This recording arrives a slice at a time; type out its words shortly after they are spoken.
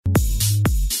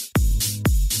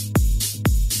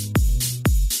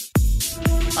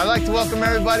I'd like to welcome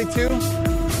everybody to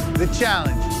The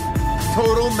Challenge,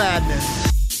 Total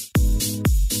Madness.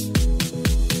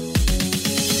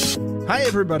 Hi,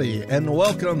 everybody, and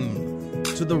welcome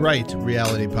to the Right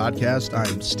Reality Podcast.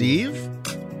 I'm Steve.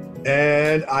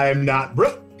 And I'm not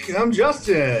Brooke. I'm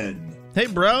Justin. Hey,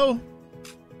 bro.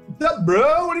 What's up,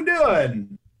 bro? What are you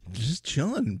doing? Just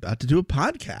chilling. About to do a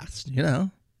podcast, you know.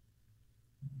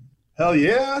 Hell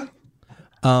yeah.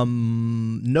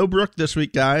 No Brooke this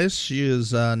week, guys. She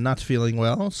is not feeling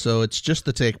well, so it's just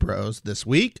the Take Bros this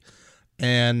week.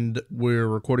 And we're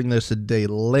recording this a day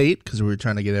late because we were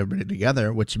trying to get everybody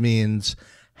together, which means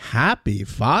Happy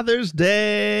Father's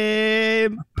Day.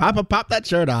 Pop that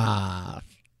shirt off.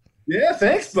 Yeah,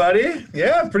 thanks, buddy.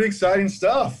 Yeah, pretty exciting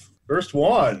stuff. First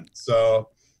one. So,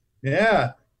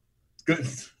 yeah, it's good.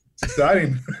 It's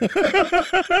exciting.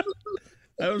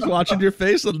 I was watching your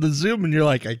face on the Zoom, and you're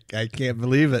like, I can't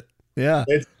believe it. Yeah.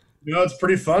 It's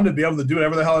pretty fun to be able to do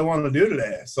whatever the hell I want to do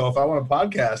today. So if I want to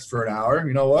podcast for an hour,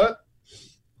 you know what?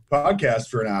 Podcast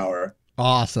for an hour.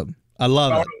 Awesome. I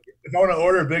love it. If I want to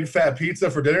order a big fat pizza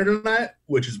for dinner tonight,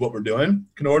 which is what we're doing,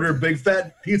 can order a big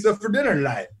fat pizza for dinner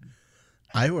tonight.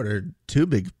 I ordered 2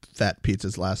 big fat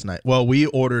pizzas last night. Well, we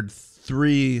ordered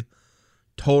 3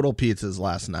 total pizzas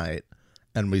last night,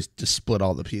 and we just split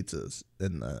all the pizzas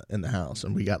in the house,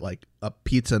 and we got like a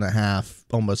pizza and a half,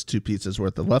 almost 2 pizzas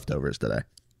worth of leftovers today.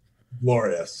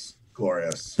 Glorious.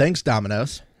 Thanks,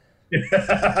 Domino's. Yeah.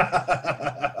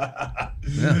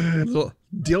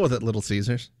 Deal with it, Little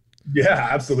Caesars. Yeah,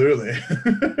 absolutely.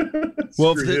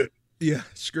 Well,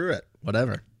 screw it.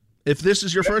 Whatever. If this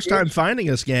is your first time finding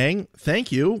us, gang,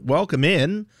 thank you. Welcome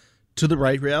in to the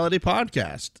Right Reality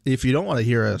Podcast. If you don't want to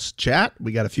hear us chat,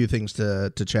 we got a few things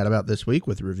to chat about this week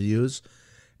with reviews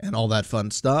and all that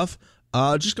fun stuff.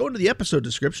 Just go into the episode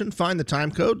description, find the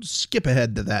time code, skip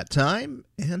ahead to that time,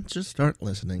 and just start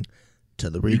listening to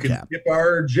the recap. You can skip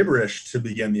our gibberish to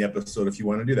begin the episode if you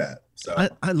want to do that. So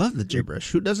I love the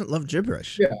gibberish. Who doesn't love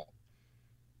gibberish? Yeah.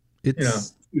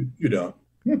 It's, you don't.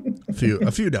 a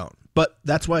few don't. But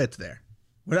that's why it's there.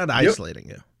 We're not isolating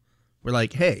you. We're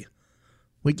like, hey,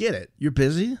 we get it. You're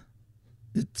busy.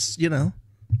 It's, you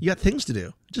got things to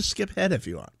do. Just skip ahead if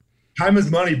you want. Time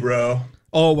is money, bro.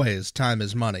 Always time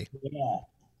is money. Yeah.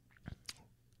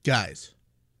 Guys,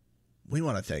 we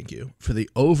want to thank you for the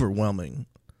overwhelming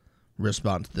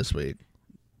response this week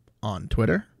on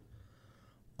Twitter,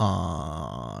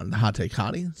 on Hot Take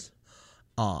Hotties,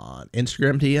 on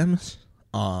Instagram DMs,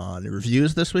 on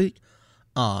reviews this week,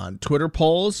 on Twitter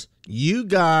polls. You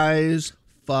guys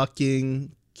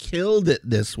fucking killed it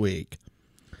this week.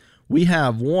 We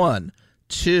have 1,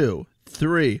 2,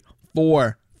 3,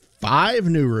 4, 5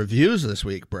 new reviews this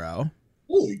week, bro.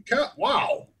 Holy cow.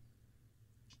 Wow.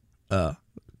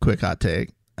 Quick hot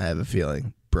take. I have a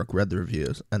feeling Brooke read the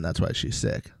reviews, and that's why she's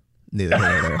sick. Neither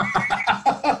here nor there.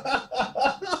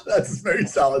 That's a very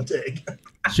solid take.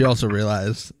 She also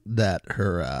realized that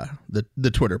her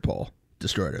the Twitter poll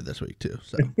destroyed her this week too.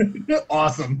 So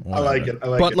awesome. Whatever. I like it.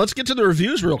 But let's get to the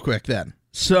reviews real quick then.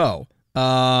 So,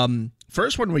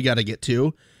 first one we got to get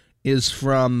to is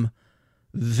from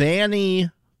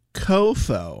Vanny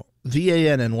Cofo.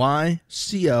 VANNYCOFO.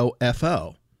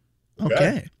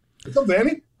 Okay. What's up,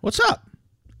 Vanny? What's up?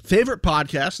 Favorite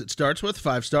podcast that starts with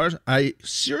 5 stars. I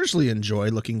seriously enjoy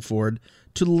looking forward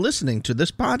to listening to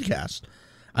this podcast.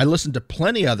 I listen to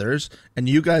plenty others, and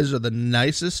you guys are the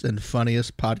nicest and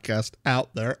funniest podcast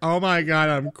out there. Oh my God,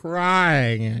 I'm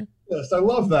crying. Yes, I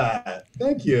love that.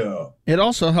 Thank you. It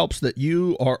also helps that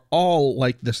you are all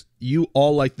like this. You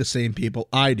all like the same people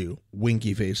I do.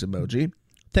 Winky face emoji.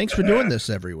 Thanks for doing this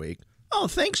every week. Oh,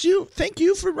 thank you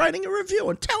for writing a review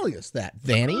and telling us that,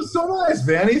 Vanny. So nice,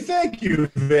 Vanny. Thank you,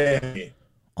 Vanny.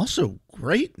 Also,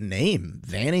 great name,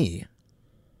 Vanny.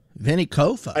 Vanny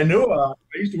Kofa. I knew. I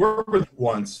used to work with her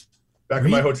once back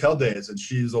in my hotel days, and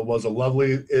she was a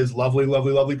lovely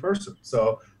person.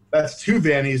 So that's 2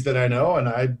 Vannys that I know, and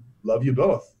I love you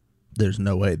both. There's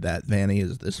no way that Vanny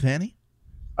is this Vanny?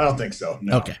 I don't think so.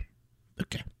 No. Okay.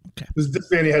 This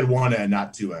Vanny had 1 end,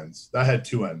 not 2 ends. That had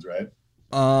 2 ends, right?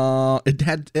 It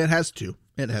has 2.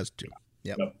 It has 2.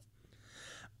 Yep. Nope.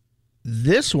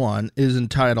 This one is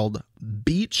entitled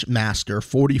Beachmaster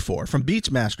 44 from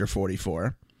Beachmaster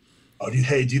 44. Oh, do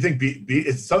you think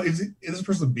is this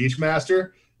person a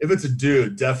Beachmaster? If it's a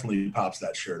dude, definitely pops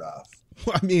that shirt off.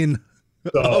 I mean,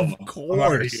 So, of course.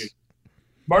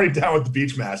 I'm already down with the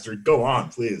Beachmaster. Go on,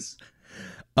 please.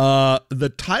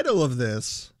 The title of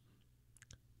this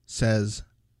says,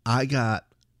 I got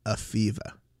a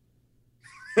fever.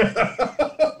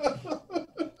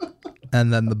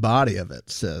 And then the body of it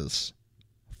says,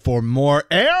 for more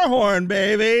air horn,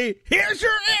 baby. Here's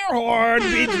your air horn,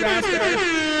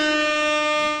 Beachmaster.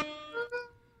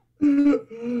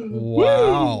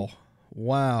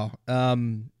 Wow.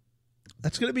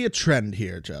 That's going to be a trend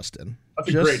here, Justin. That's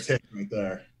a great take right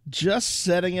there. Just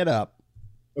setting it up.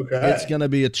 Okay. It's going to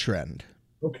be a trend.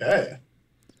 Okay.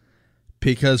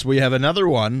 Because we have another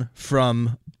one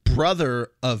from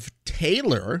brother of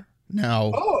Taylor.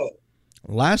 Now,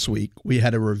 last week we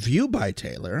had a review by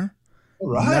Taylor. All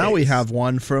right. Now we have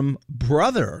one from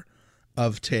brother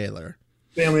of Taylor.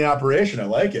 Family operation. I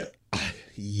like it.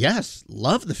 Yes.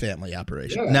 Love the family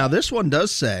operation. Yeah. Now, this one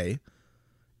does say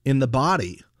in the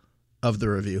body of the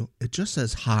review, it just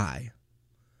says hi.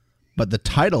 But the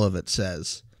title of it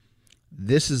says,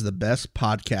 "This is the best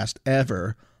podcast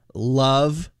ever.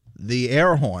 Love the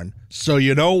air horn." So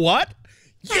you know what?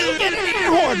 You get an air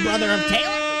horn, brother of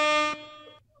Taylor.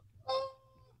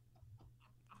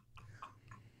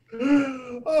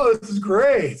 Oh, this is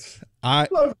great. Are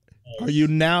you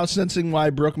now sensing why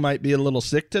Brooke might be a little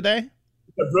sick today?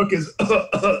 Brooke is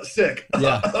sick.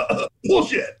 Yeah.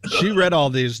 Bullshit. She read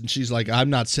all these and she's like, I'm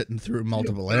not sitting through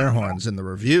multiple air horns in the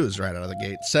reviews right out of the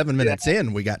gate. 7 minutes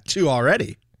in, we got 2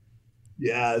 already.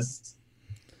 Yes.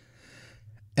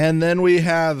 And then we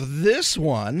have this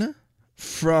one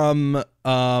from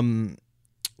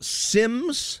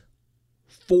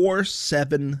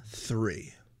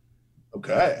Sims473.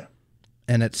 Okay.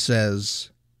 And it says,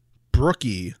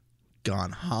 Brookie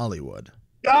gone Hollywood.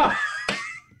 Ah!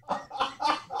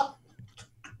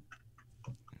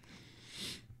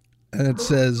 And it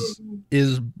says,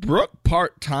 is Brooke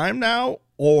part-time now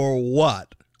or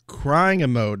what? Crying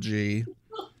emoji.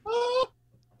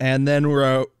 And then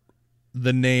wrote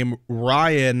the name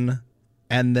Ryan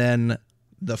and then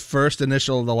the first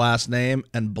initial of the last name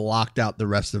and blocked out the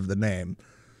rest of the name.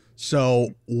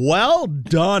 So, well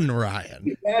done,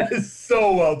 Ryan. That is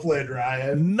so well played,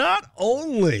 Ryan. Not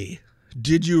only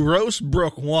did you roast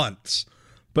Brooke once,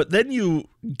 but then you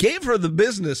gave her the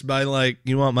business by like,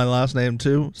 you want my last name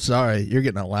too? Sorry, you're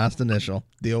getting a last initial.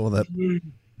 Deal with it.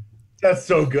 That's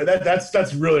so good.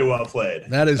 That's really well played.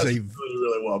 That's really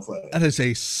well played. That is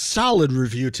a solid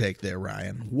review take there,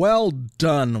 Ryan. Well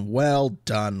done. Well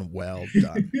done. Well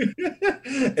done.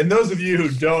 And those of you who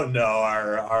don't know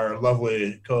our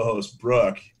lovely co-host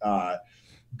Brooke,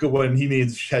 when he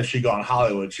means has she gone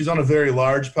Hollywood, she's on a very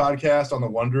large podcast on the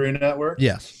Wondery Network.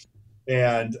 Yes.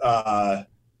 And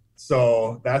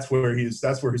so that's where he's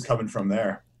coming from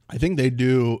there. I think they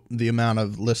do the amount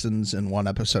of listens in one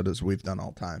episode as we've done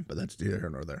all time, but that's neither here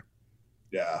nor there.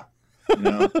 Yeah. You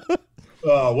know?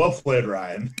 Well played,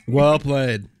 Ryan. Well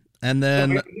played. And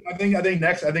then I think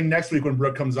next week when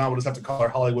Brooke comes on, we'll just have to call her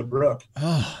Hollywood Brooke.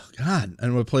 Oh God!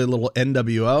 And we'll play a little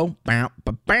NWO.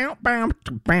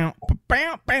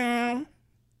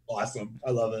 Awesome!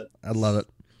 I love it. I love it.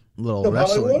 Little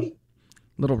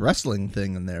wrestling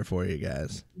thing in there for you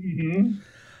guys. Mm-hmm.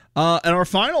 And our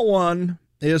final one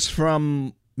is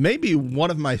from maybe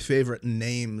one of my favorite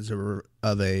names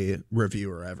of a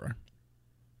reviewer ever.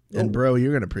 And bro,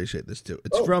 you're gonna appreciate this too.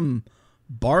 It's from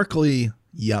Barkley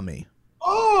Yummy.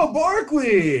 Oh,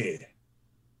 Barkley!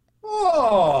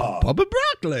 Oh, Bubba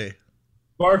Broccoli.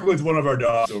 Barkley's one of our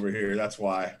dogs over here. That's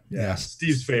why. Yeah, Yes.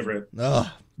 Steve's favorite.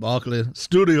 Oh, Barkley.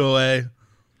 Studio A.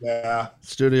 Yeah.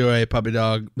 Studio A puppy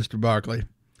dog, Mr. Barkley.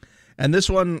 And this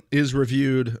one is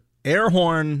reviewed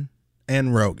Airhorn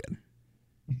and Rogan.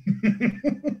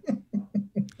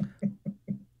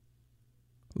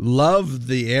 Love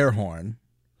the air horn.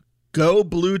 Go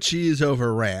blue cheese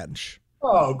over ranch.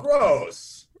 Oh,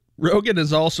 gross. Rogan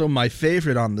is also my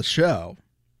favorite on the show.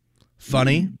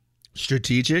 Funny,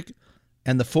 strategic,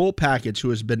 and the full package who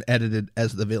has been edited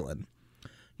as the villain.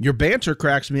 Your banter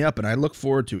cracks me up, and I look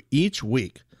forward to each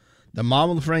week. The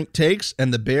Mama Frank takes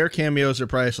and the bear cameos are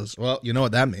priceless. Well, you know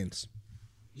what that means.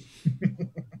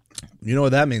 You know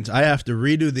what that means. I have to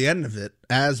redo the end of it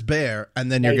as bear,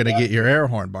 and then you're going to get your air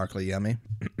horn, Barkley Yummy.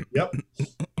 Yep.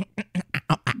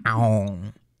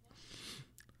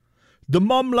 The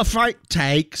Mom LaFrank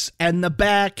takes and the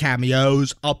bear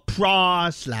cameos are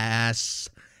priceless.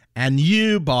 And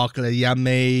you, Barkley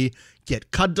Yummy,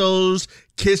 get cuddles,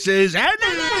 kisses, and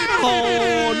an air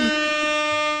horn.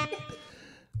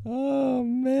 Oh,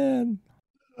 man.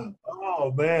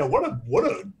 Oh, man. What a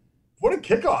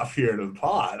kickoff here to the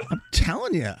pod. I'm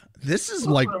telling you, this is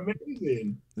like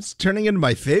amazing. This is turning into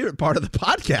my favorite part of the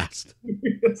podcast.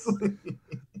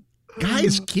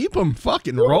 Guys, keep them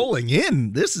fucking rolling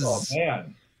in. This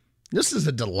is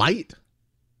a delight.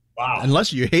 Wow.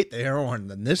 Unless you hate the air horn,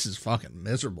 then this is fucking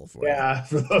miserable for you. Yeah,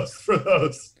 for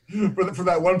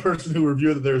that one person who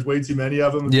reviewed that there's way too many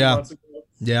of them. Yeah.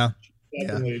 Yeah.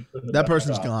 definitely that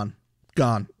person's gone.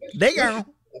 They go.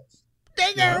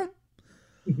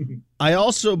 I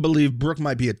also believe Brooke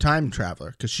might be a time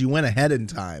traveler because she went ahead in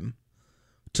time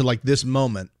to like this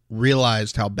moment,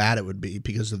 realized how bad it would be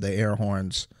because of the air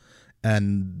horns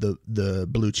and the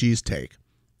blue cheese take,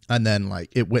 and then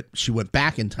like she went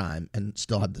back in time and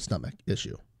still had the stomach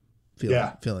issue,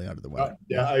 feeling under the weather.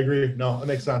 Yeah, I agree. No, that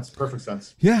makes sense. Perfect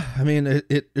sense. Yeah, I mean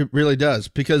it really does,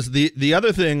 because the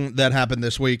other thing that happened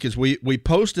this week is we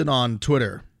posted on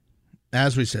Twitter,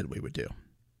 as we said we would do,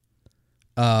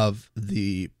 of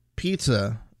the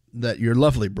pizza that your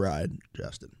lovely bride,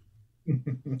 Justin,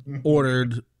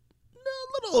 ordered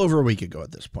a little over a week ago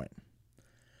at this point.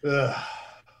 Ugh.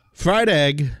 Fried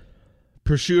egg,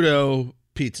 prosciutto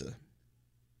pizza.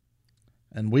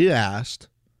 And we asked,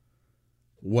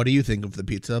 what do you think of the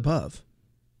pizza above?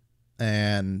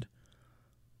 And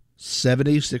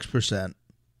 76%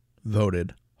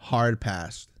 voted hard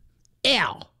pass.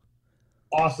 Ew.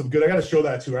 Awesome. Good. I got to show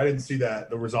that to her. I didn't see that,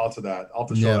 the results of that. I'll have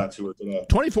to show that to her today.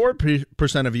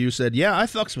 24% of you said, yeah, I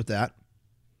fucks with that.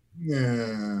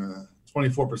 Yeah.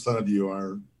 24% of you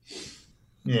are,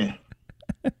 yeah.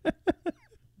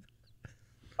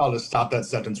 I'll just stop that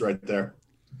sentence right there.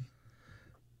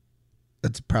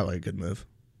 That's probably a good move.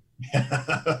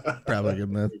 Probably a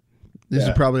good move. These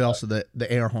are probably also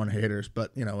the air horn haters,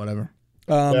 but, whatever.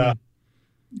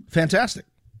 Fantastic.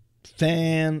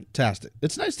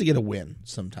 It's nice to get a win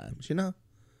sometimes,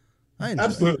 I enjoy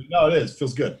Absolutely. No, it is.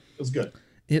 Feels good.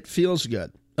 It feels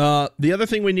good. The other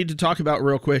thing we need to talk about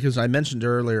real quick, as I mentioned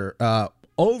earlier,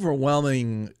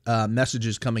 overwhelming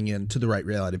messages coming in to the Right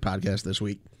Reality Podcast this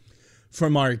week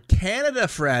from our Canada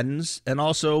friends, and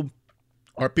also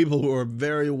our people who are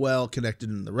very well connected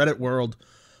in the Reddit world,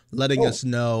 letting us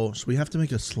know. So we have to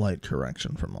make a slight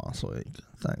correction from last week.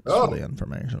 Thanks for the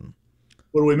information.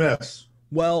 What do we miss?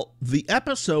 Well, the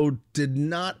episode did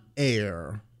not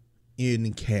air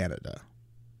in Canada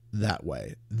that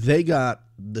way. They got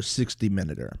the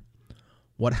 60-minuter.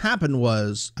 What happened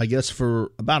was, I guess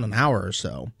for about an hour or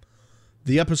so,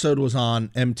 the episode was on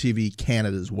MTV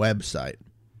Canada's website.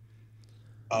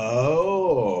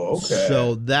 Oh, okay.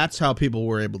 So that's how people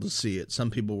were able to see it. Some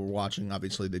people were watching.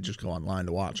 Obviously, they just go online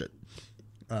to watch it.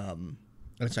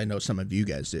 As I know some of you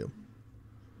guys do.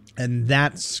 And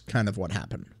that's kind of what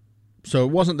happened. So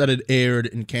it wasn't that it aired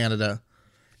in Canada.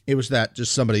 It was that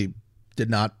just somebody did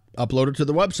not upload it to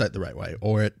the website the right way,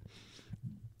 or it,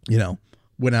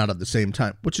 went out at the same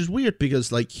time, which is weird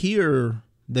because like here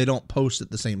they don't post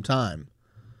at the same time.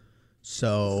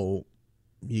 So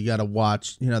you got to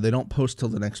watch, they don't post till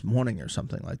the next morning or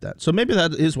something like that. So maybe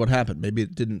that is what happened. Maybe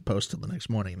it didn't post till the next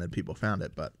morning and then people found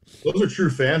it, but those are true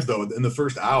fans though. In the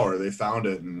first hour they found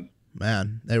it, and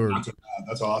man, they were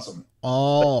that's awesome.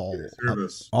 All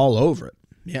over it.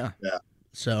 Yeah.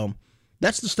 So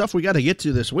that's the stuff we got to get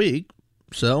to this week.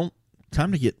 So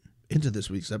time to get into this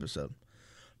week's episode.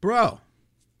 Bro,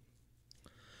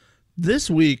 this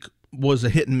week was a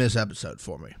hit and miss episode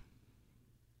for me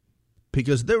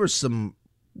because there were some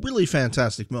really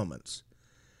fantastic moments,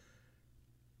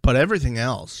 but everything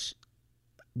else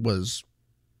was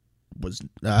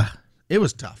it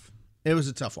was tough. It was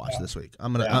a tough watch this week.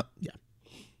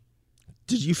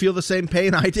 Did you feel the same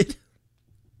pain I did?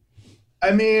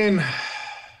 I mean,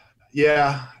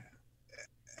 yeah.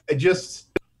 It's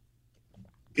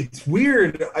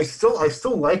weird. I still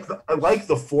like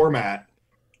the format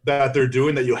that they're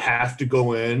doing, that you have to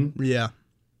go in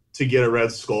to get a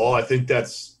Red Skull. I think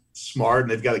that's smart,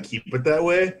 and they've got to keep it that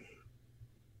way.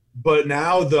 But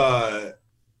now that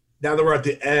we're at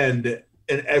the end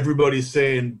and everybody's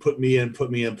saying put me in,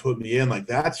 like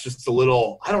that's just a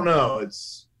little, I don't know,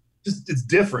 it's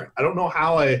different. I don't know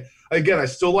how I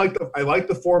still like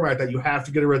the format that you have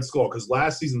to get a Red Skull, because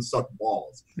last season sucked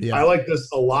balls. I like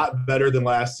this a lot better than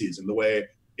last season, the way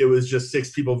it was just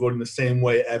 6 people voting the same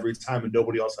way every time and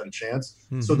nobody else had a chance.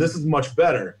 Mm-hmm. So this is much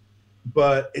better,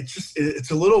 but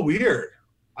it's a little weird.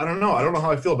 I don't know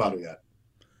how I feel about it yet.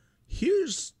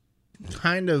 Here's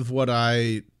kind of what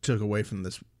I took away from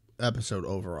this episode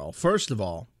overall. First of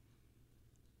all,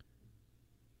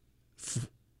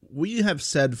 we have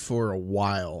said for a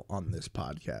while on this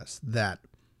podcast that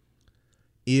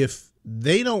if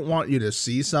they don't want you to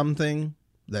see something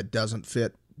that doesn't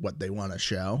fit what they want to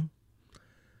show,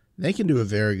 they can do a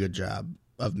very good job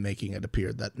of making it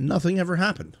appear that nothing ever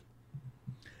happened.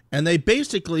 And they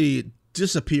basically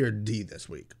disappeared Dee this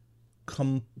week.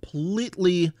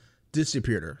 Completely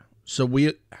disappeared her. So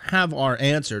we have our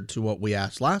answer to what we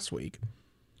asked last week.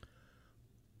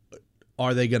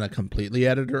 Are they going to completely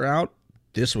edit her out?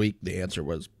 This week, the answer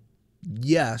was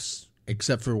yes,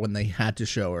 except for when they had to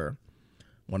show her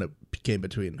when it came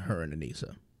between her and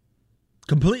Anissa.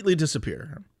 Completely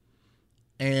disappear.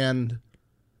 And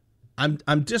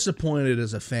I'm disappointed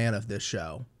as a fan of this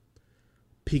show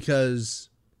because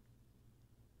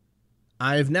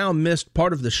I've now missed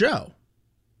part of the show.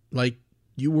 Like,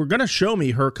 you were going to show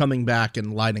me her coming back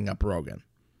and lighting up Rogan.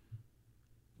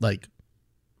 Like,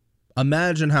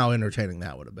 imagine how entertaining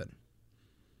that would have been.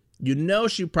 You know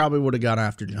she probably would have gone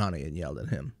after Johnny and yelled at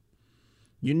him.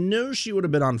 You know she would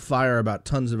have been on fire about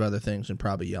tons of other things and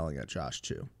probably yelling at Josh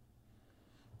too.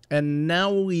 And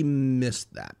now we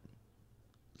missed that.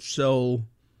 So,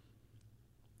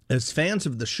 as fans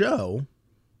of the show,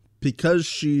 because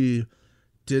she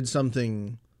did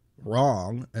something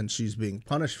wrong and she's being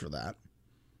punished for that,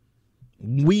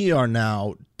 we are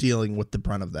now dealing with the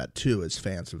brunt of that too as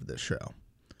fans of this show,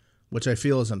 which I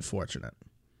feel is unfortunate.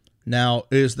 Now,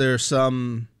 is there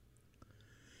some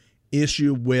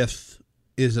issue with,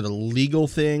 is it a legal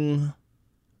thing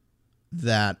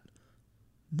that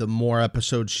the more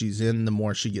episodes she's in, the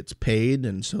more she gets paid,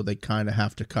 and so they kind of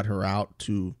have to cut her out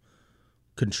to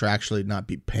contractually not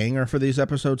be paying her for these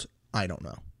episodes? I don't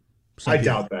know. I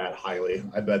doubt that highly.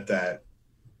 I bet that.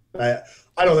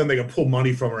 I don't think they can pull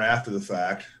money from her after the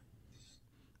fact.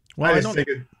 Well, I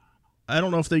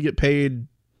don't know if they get paid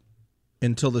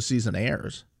until the season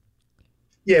airs.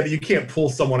 Yeah, but you can't pull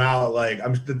someone out like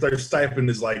their stipend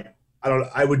is like,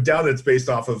 I would doubt it's based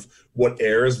off of what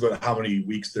airs, but how many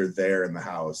weeks they're there in the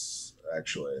house,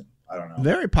 actually. I don't know.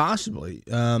 Very possibly.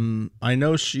 I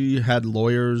know she had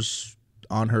lawyers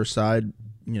on her side,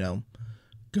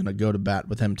 gonna go to bat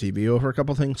with MTV over a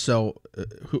couple things, so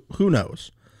who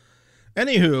knows?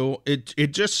 Anywho,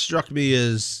 it just struck me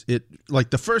as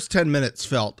like the first 10 minutes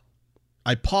felt,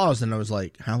 I paused and I was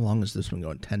like, how long has this been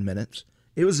going? 10 minutes?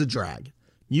 It was a drag.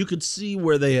 You could see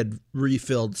where they had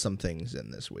refilled some things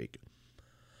in this week.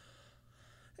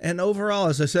 And overall,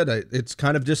 as I said, it's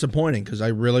kind of disappointing because I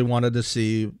really wanted to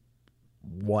see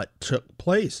what took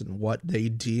place and what they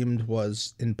deemed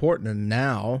was important. And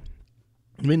now,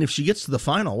 I mean, if she gets to the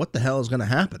final, what the hell is going to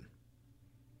happen?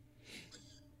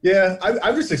 Yeah,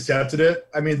 I've just accepted it.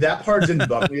 I mean, that part didn't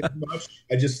bug me as much.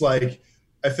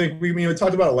 I think we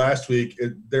talked about it last week.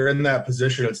 They're in that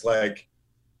position. It's like,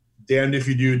 damned if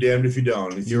you do, damned if you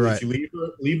don't. If you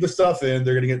leave the stuff in,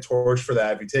 they're going to get torched for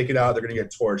that. If you take it out, they're going to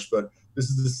get torched. But this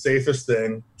is the safest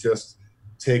thing. Just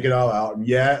take it all out. And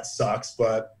yeah, it sucks,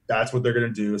 but that's what they're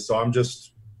going to do. So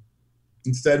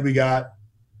instead we got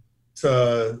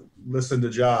to listen to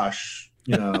Josh,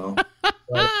 say,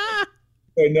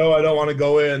 no, I don't want to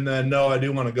go in. Then, no, I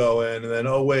do want to go in. And then,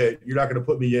 oh, wait, you're not going to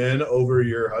put me in over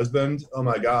your husband? Oh,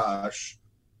 my gosh.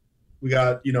 We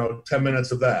got, 10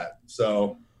 minutes of that.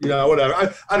 So, whatever.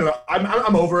 I don't know.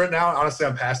 I'm over it now. Honestly,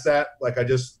 I'm past that. Like,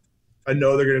 I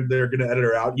know they're gonna edit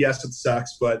her out. Yes, it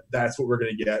sucks, but that's what we're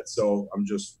going to get. So I'm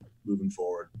just moving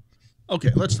forward.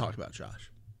 Okay, let's talk about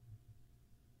Josh.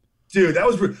 Dude,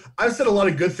 I've said a lot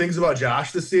of good things about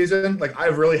Josh this season. Like,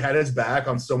 I've really had his back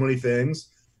on so many things.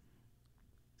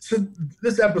 So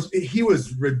this episode, he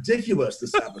was ridiculous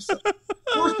this episode.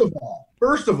 First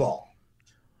of all,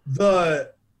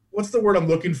 what's the word I'm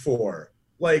looking for?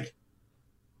 Like,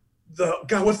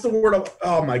 what's the word?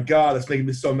 Oh my God, that's making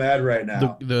me so mad right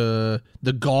now. The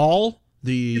gall?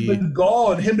 The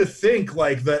gall, and him to think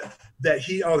like that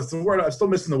he, that's the word, I'm still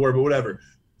missing the word, but whatever.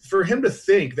 For him to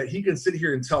think that he can sit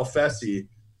here and tell Fessy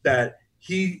that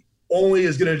he only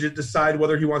is going to decide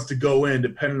whether he wants to go in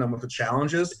depending on what the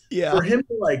challenge is. Yeah. For him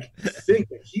to think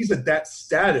that he's at that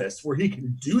status where he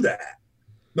can do that,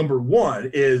 number one,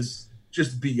 is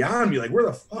just beyond me. Like, where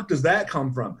the fuck does that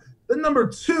come from? Then number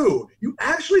two, you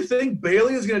actually think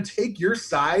Bailey is going to take your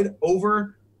side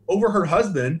over her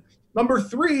husband? Number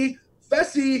three,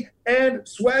 Fessy and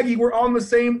Swaggy were on the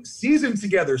same season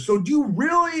together. So do you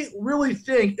really, really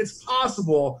think it's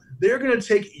possible they're going to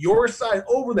take your side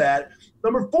over that?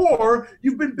 Number four,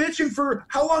 you've been bitching for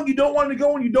how long you don't want to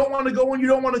go and you don't want to go and you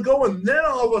don't want to go. And then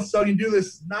all of a sudden you do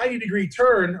this 90-degree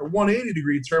turn or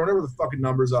 180-degree turn, whatever the fucking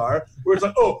numbers are, where it's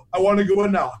like, oh, I want to go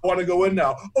in now. I want to go in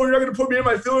now. Oh, you're not going to put me in.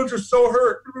 My feelings are so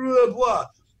hurt. Blah, blah, blah.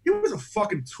 He was a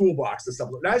fucking toolbox this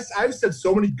episode. And I've said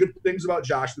so many good things about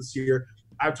Josh this year.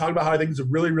 I've talked about how I think he's a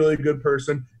really, really good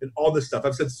person and all this stuff.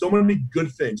 I've said so many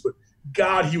good things, but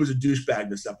God, he was a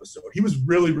douchebag this episode. He was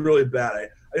really, really bad.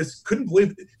 I just couldn't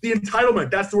believe the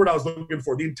entitlement. That's the word I was looking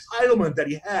for. The entitlement that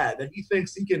he had, that he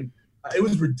thinks he can. It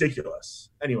was ridiculous.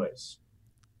 Anyways.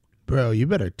 Bro, you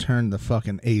better turn the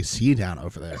fucking AC down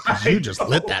over there because you just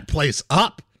lit that place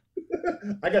up.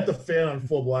 I got the fan on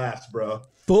full blast, bro.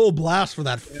 Full blast for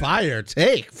that fire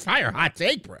hot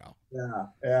take, bro.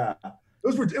 Yeah.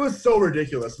 It was so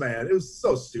ridiculous, man. It was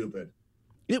so stupid.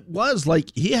 It was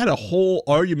like he had a whole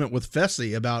argument with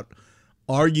Fessy about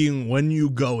arguing when you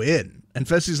go in, and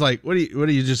Fessy's like, "What are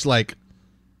you just like?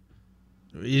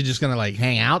 Are you just gonna like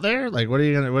hang out there? Like, what are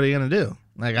you gonna do?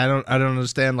 Like, I don't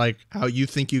understand like how you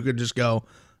think you could just go,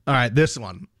 all right, this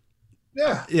one,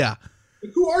 yeah.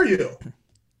 Like, who are you?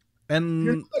 And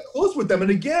you're not close with them.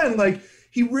 And again, like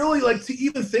he really like to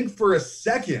even think for a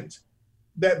second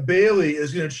that Bailey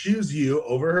is gonna choose you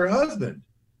over her husband."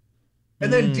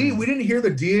 And then D, we didn't hear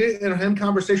the D and him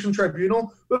conversation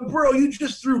tribunal, but bro, you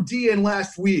just threw D in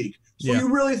last week. So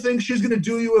you really think she's going to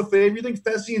do you a favor? You think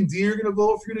Fessy and D are going to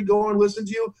vote for you to go and listen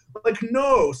to you? Like,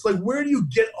 no. So, like, where do you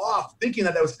get off thinking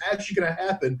that was actually going to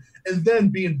happen and then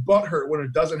being butthurt when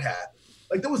it doesn't happen?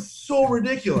 Like, that was so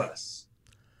ridiculous.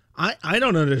 I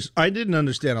don't understand. I didn't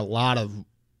understand a lot of,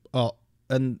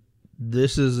 and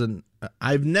this isn't,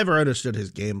 I've never understood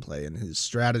his gameplay and his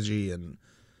strategy and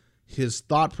his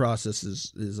thought process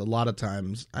is a lot of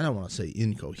times, I don't want to say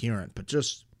incoherent, but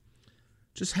just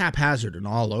haphazard and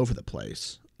all over the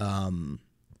place.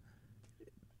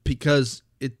 Because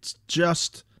it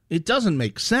doesn't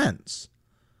make sense.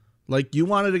 Like, you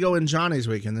wanted to go in Johnny's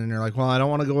week, and then you're like, well, I don't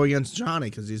want to go against Johnny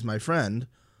because he's my friend.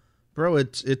 Bro,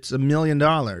 it's $1 million.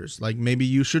 Like, maybe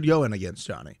you should go in against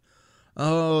Johnny.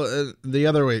 Oh, the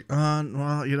other week,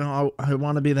 well, you know, I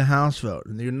want to be the house vote.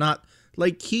 And you're not,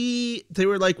 like, they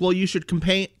were like, well, you should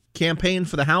campaign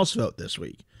for the house vote this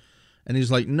week. And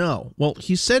he's like, no. Well,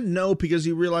 he said no because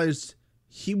he realized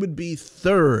he would be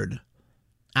third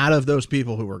out of those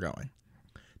people who were going.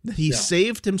 He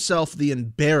saved himself the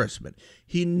embarrassment.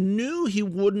 He knew he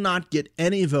would not get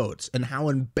any votes and how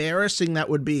embarrassing that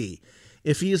would be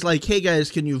if he's like, hey,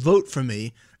 guys, can you vote for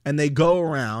me? And they go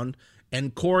around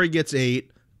and Cory gets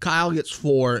 8, Kyle gets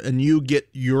 4, and you get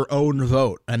your own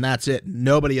vote. And that's it.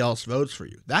 Nobody else votes for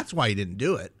you. That's why he didn't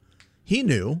do it. He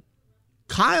knew.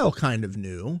 Kyle kind of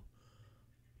knew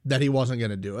that he wasn't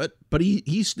going to do it, but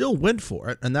he still went for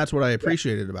it, and that's what I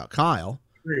appreciated about Kyle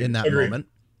in that moment.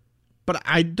 But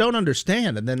I don't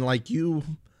understand. And then, like, you,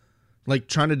 like,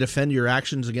 trying to defend your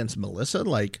actions against Melissa,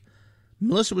 like,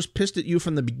 Melissa was pissed at you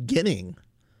from the beginning,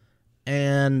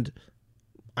 and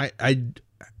I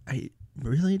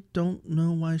really don't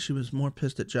know why she was more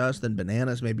pissed at Josh than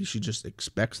Bananas. Maybe she just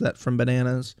expects that from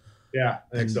Bananas. Yeah,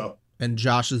 I think so. And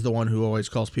Josh is the one who always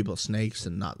calls people snakes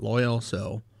and not loyal,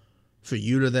 so for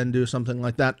you to then do something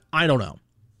like that, I don't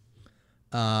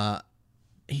know.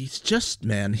 He's just,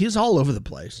 man, he's all over the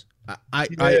place.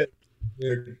 I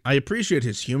appreciate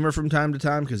his humor from time to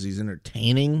time because he's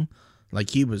entertaining.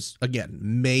 Like, he was, again,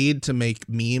 made to make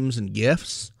memes and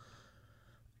GIFs.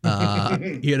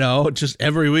 You know, just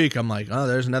every week I'm like, oh,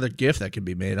 there's another GIF that could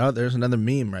be made. Oh, there's another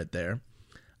meme right there.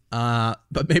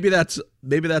 But maybe that's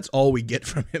all we get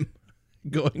from him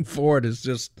going forward is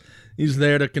just he's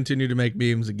there to continue to make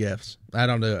memes and GIFs. I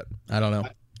don't do it. I don't know.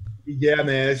 Yeah,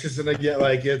 man, it's just gonna get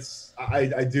like it's.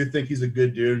 I do think he's a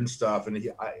good dude and stuff, and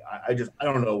I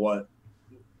don't know what.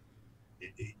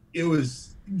 It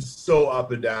was so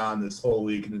up and down this whole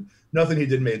week, and nothing he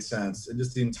did made sense, and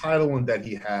just the entitlement that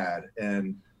he had,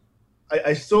 and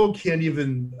I still can't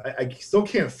even. I still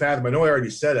can't fathom. I know I already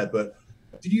said it, but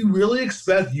did you really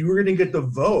expect you were going to get the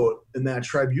vote in that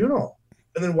tribunal?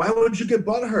 And then why would you get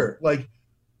butthurt? Like,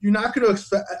 you're not going to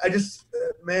expect. I just,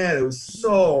 man, it was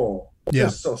so.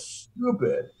 Just so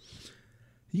stupid.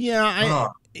 Yeah,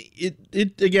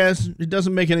 I guess it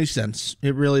doesn't make any sense.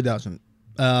 It really doesn't.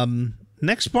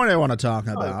 Next point I want to talk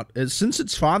about is, since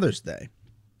it's Father's Day,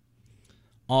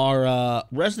 our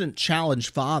resident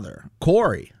challenge father,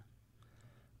 Cory,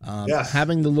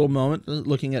 having the little moment,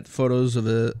 looking at photos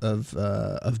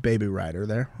of Baby Ryder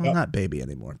there. Well, not baby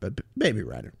anymore, but Baby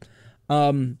Ryder. Bro,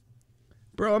 I'm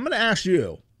going to ask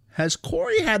you, has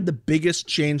Cory had the biggest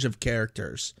change of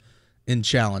characters in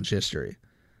challenge history?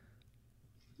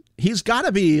 He's got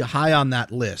to be high on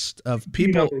that list of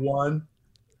people. Number one.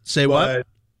 Say what?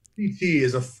 CT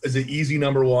is an easy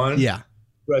number one. Yeah.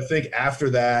 But I think after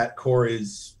that,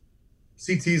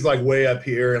 CT's like way up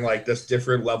here and like this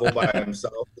different level by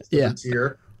himself.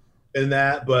 Tier in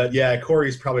that. But yeah,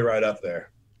 Cory's probably right up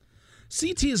there.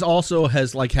 CT's also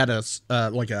has like had a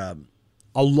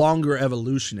longer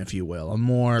evolution, if you will, a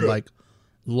more like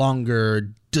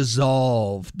longer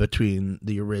dissolve between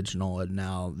the original and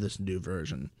now this new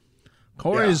version.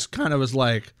 Cory's kind of was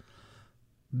like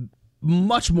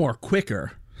much more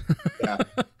quicker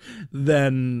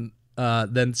than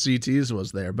CT's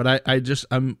was there. But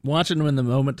I'm watching him in the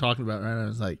moment talking about it, and I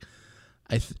was like,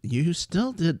 you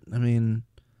still did. I mean,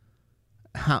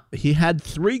 he had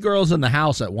 3 girls in the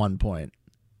house at one point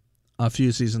a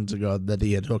few seasons ago that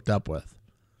he had hooked up with.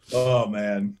 Oh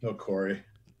man, no Cory.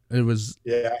 It was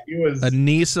he was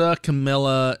Anissa,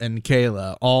 Camilla, and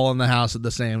Kayla all in the house at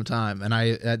the same time, and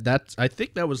I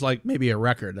think that was like maybe a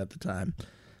record at the time.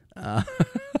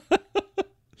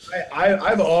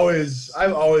 I've always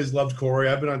loved Cory.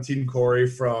 I've been on Team Cory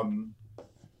from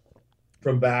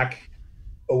back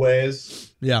a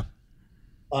ways. Yeah.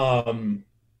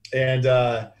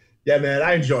 Yeah, man,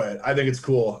 I enjoy it. I think it's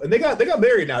cool. And they got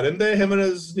married now, didn't they? Him and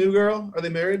his new girl. Are they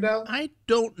married now? I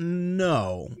don't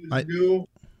know. I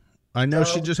know No?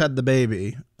 she just had the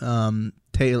baby. Taylor,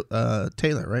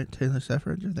 right? Taylor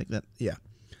Sefridge, I think that. Yeah.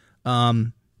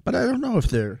 But I don't know if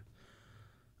they're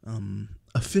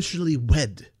officially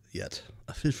wed yet.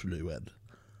 Officially wed.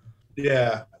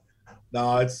 Yeah.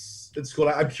 No, it's cool.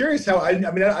 I'm curious how I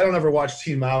mean I don't ever watch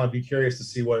Teen Mom. I'd be curious to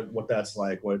see what that's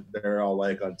like, what they're all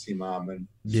like on Teen Mom. And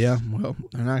yeah, well,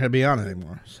 they're not gonna be on it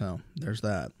anymore, so there's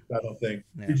that. I don't think.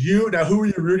 Yeah. Who were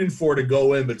you rooting for to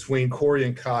go in between Cory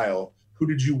and Kyle? Who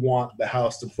did you want the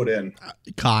house to put in?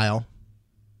 Kyle.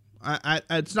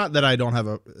 It's not that I don't have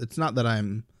it's not that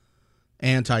I'm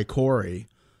anti-Cory.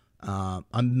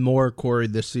 I'm more Cory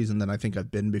this season than I think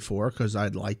I've been before, because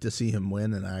I'd like to see him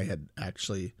win, and I had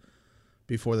actually,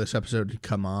 before this episode had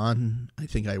come on, I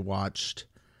think I watched,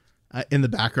 in the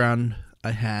background,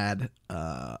 I had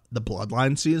the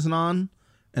Bloodline season on,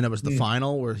 and it was the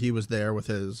final where he was there with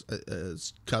his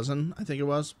cousin, I think it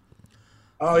was.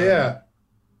 Oh, yeah.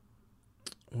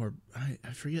 Or, I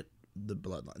forget the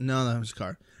Bloodline. No, that was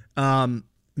Carr.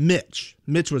 Mitch.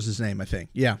 Mitch was his name, I think.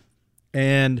 Yeah.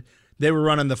 And they were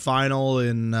running the final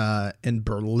in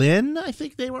Berlin, I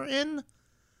think they were in,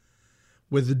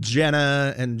 with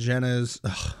Jenna and Jenna's.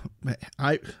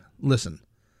 Listen,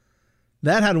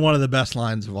 that had one of the best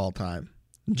lines of all time.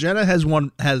 Jenna has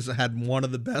had one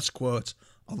of the best quotes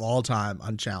of all time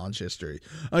on Challenge history.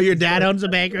 Oh, your dad owns a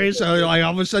bakery, so like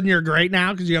all of a sudden you're great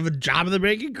now because you have a job in the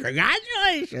bakery.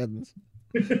 Congratulations!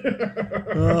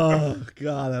 Oh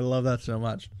God, I love that so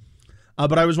much.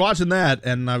 But I was watching that,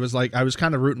 and I was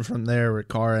kind of rooting from there with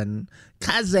Cara and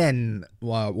Cousin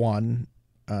won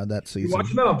that season. You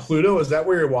watching that on Pluto? Is that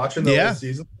where you're watching the whole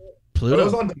season? Pluto. Are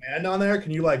those on demand on there?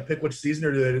 Can you like pick which season,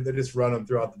 or do they just run them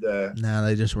throughout the day? No,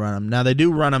 they just run them. Now they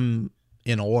do run them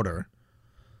in order,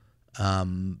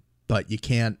 but you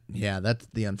can't. Yeah, that's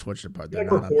the unfortunate part. Can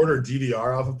you like record or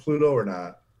DVR off of Pluto or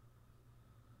not?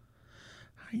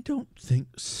 I don't think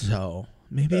so.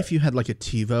 Maybe if you had like a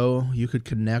TiVo, you could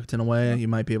connect in a way. You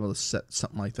might be able to set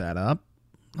something like that up.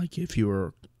 Like if you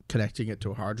were connecting it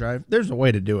to a hard drive. There's a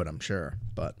way to do it, I'm sure,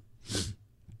 but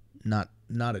not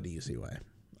an easy way,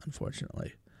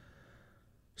 unfortunately.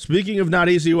 Speaking of not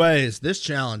easy ways, this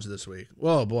challenge this week.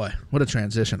 Whoa, boy. What a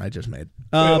transition I just made.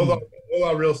 Wait, hold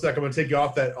on real sec. I'm going to take you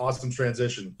off that awesome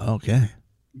transition. Okay.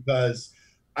 Because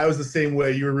I was the same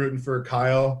way. You were rooting for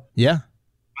Kyle. Yeah.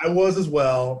 I was as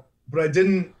well, but I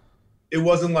didn't. It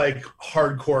wasn't like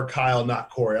hardcore Kyle, not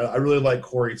Cory. I really like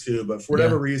Cory too, but for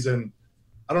whatever reason,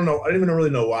 I don't know. I didn't even really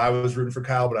know why I was rooting for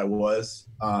Kyle, but I was.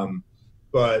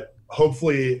 But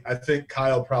hopefully, I think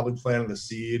Kyle probably planted the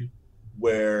seed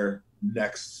where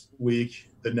next week,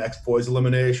 the next boys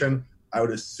elimination, I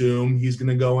would assume he's going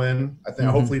to go in. I think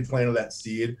hopefully he planted that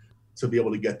seed to be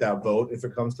able to get that vote if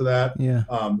it comes to that. Yeah.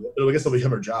 I guess it'll be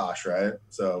him or Josh, right?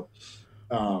 So,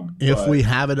 if we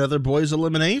have another boys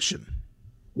elimination.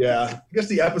 Yeah, I guess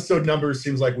the episode numbers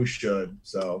seems like we should.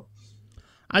 So,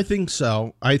 I think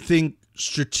so. I think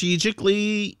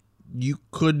strategically you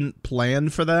couldn't plan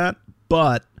for that,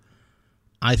 but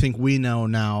I think we now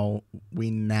know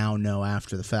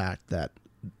after the fact that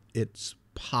it's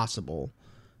possible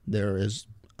there is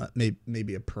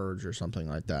maybe a purge or something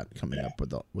like that coming up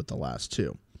with the last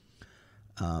two.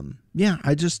 I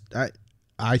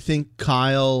think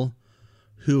Kyle,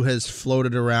 who has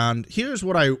floated around. Here's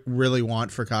what I really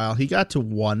want for Kyle. He got to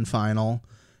one final,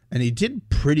 and he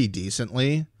did pretty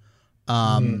decently.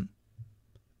 And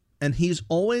he's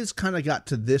always kind of got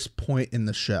to this point in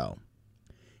the show.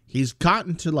 He's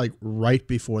gotten to like right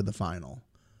before the final.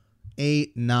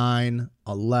 8, 9,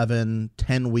 11,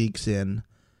 10 weeks in,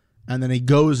 and then he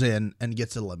goes in and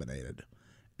gets eliminated.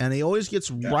 And he always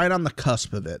gets right on the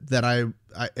cusp of it. That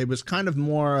it was kind of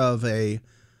more of a,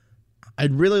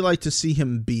 I'd really like to see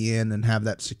him be in and have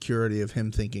that security of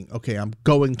him thinking, okay, I'm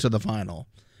going to the final,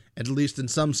 at least in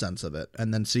some sense of it,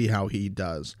 and then see how he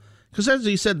does. Because as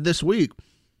he said this week,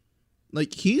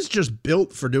 like, he's just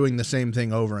built for doing the same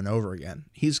thing over and over again.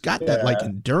 He's got that like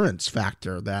endurance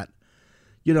factor that,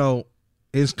 you know,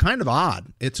 is kind of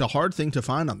odd. It's a hard thing to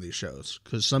find on these shows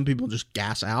because some people just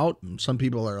gas out and some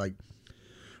people are like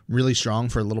really strong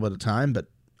for a little bit of time, but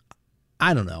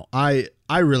I don't know. I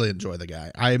really enjoy the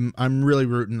guy. I'm really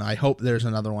rooting. I hope there's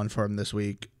another one for him this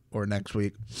week. or next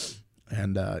week,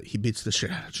 and he beats the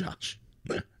shit out of Josh.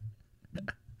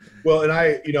 Well, and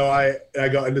I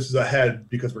go, and this is ahead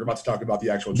because we're about to talk about the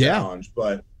actual challenge,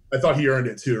 but I thought he earned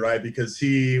it too, right? Because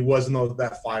he was in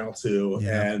that final two,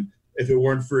 and if it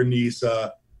weren't for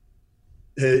Anissa,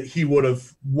 he would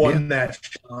have won that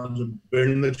challenge and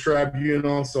been in the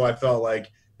tribunal. So I felt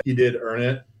like he did earn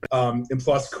it. And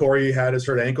plus, Cory had his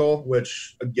hurt ankle,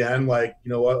 which again, like,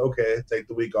 you know what? Okay, take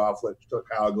the week off. Let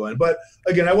Kyle go in. But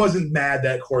again, I wasn't mad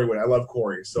that Cory went. I love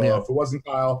Cory, so if it wasn't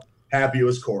Kyle, happy it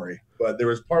was Cory. But there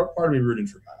was part of me rooting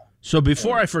for Kyle. So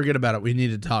before I forget about it, we need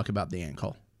to talk about the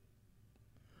ankle.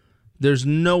 There's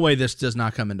no way this does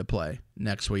not come into play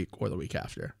next week or the week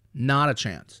after. Not a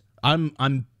chance.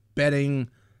 I'm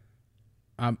betting.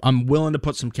 I'm willing to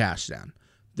put some cash down.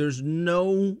 There's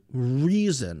no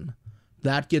reason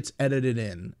that gets edited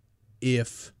in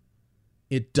if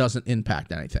it doesn't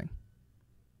impact anything.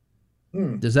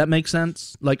 Does that make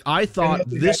sense? Like, I thought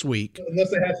this week...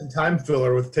 Unless they had some time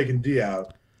filler with taking D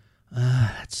out.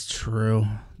 That's true.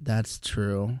 That's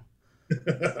true.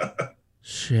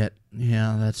 Shit.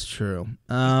 Yeah, that's true.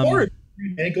 As far as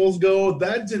ankles go,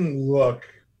 that didn't look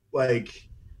like...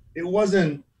 It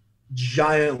wasn't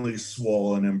giantly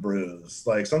swollen and bruised.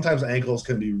 Like, sometimes ankles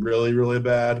can be really, really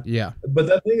bad. Yeah. But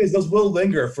the thing is, those will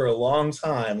linger for a long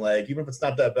time. Like, even if it's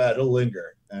not that bad, it'll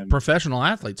linger. And professional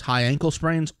athletes, high ankle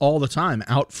sprains all the time,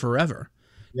 out forever.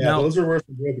 Yeah, now, those are worse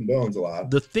than broken bones a lot.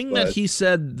 The thing that he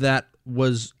said that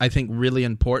was, I think, really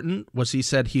important was he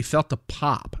said he felt a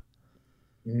pop.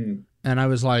 And I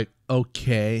was like,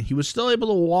 okay. He was still able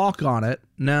to walk on it.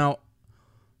 Now,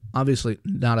 obviously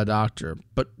not a doctor,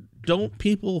 but don't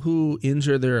people who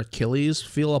injure their Achilles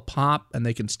feel a pop and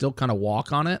they can still kind of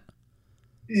walk on it?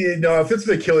 Yeah, no, if it's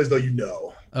an Achilles, though, you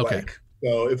know. Okay. Like,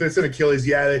 so if it's an Achilles,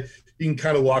 you can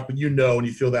kind of walk, but you know when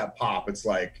you feel that pop, it's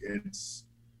like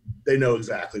they know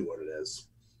exactly what it is.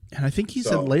 And I think he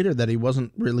said later that he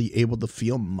wasn't really able to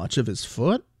feel much of his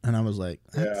foot. And I was like,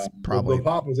 that's probably... The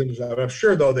pop was interesting. I'm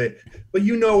sure, though, but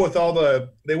you know, with all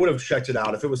they would have checked it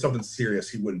out. If it was something serious,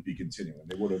 he wouldn't be continuing.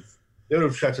 They would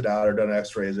have checked it out or done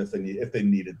x-rays if they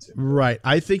needed to. Right.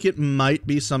 I think it might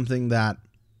be something that,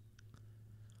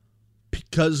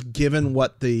 because given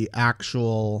what the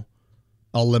actual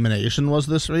elimination was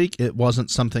this week, it wasn't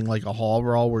something like a hall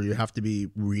brawl where you have to be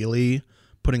really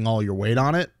putting all your weight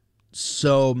on it.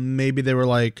 So maybe they were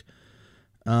like,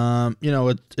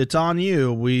 it's on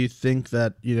you. We think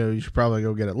that, you should probably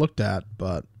go get it looked at.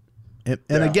 But,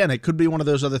 again, it could be one of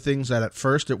those other things that at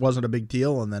first it wasn't a big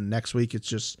deal. And then next week it's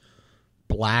just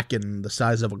black and the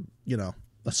size of a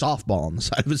softball on the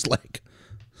side of his leg.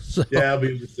 So, yeah, it'll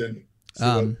be interesting.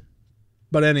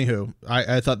 But anywho,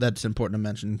 I thought that's important to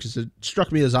mention because it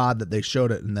struck me as odd that they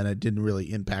showed it and then it didn't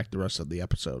really impact the rest of the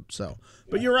episode. So,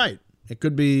 but you're right. It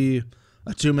could be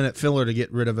a 2-minute filler to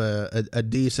get rid of a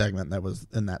D segment that was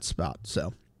in that spot.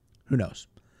 So, who knows?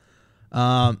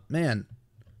 Man,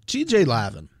 TJ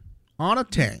Lavin on a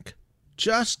tank,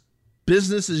 just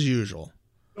business as usual.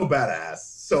 So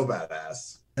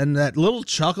badass. And that little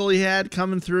chuckle he had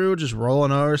coming through, just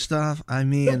rolling over stuff. I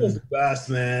mean, that was the best,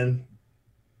 man.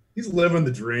 He's living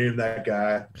the dream, that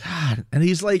guy. God, and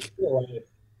he's like,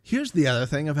 here's the other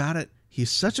thing about it.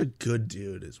 He's such a good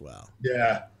dude as well.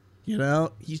 Yeah.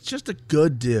 He's just a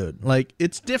good dude. Like,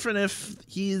 it's different if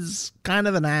he's kind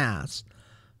of an ass.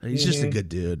 But he's just a good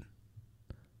dude.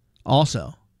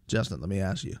 Also, Justin, let me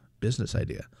ask you, business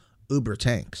idea. Uber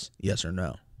tanks, yes or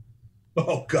no?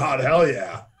 Oh, God, hell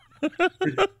yeah.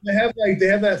 They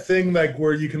have that thing like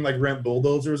where you can like rent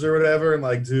bulldozers or whatever and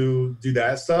like do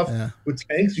that stuff with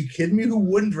tanks. You kidding me? Who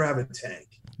wouldn't drive a tank?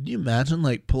 Can you imagine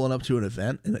like pulling up to an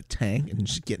event in a tank and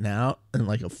just getting out in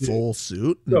like a full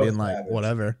suit and being like,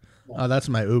 whatever. Oh, that's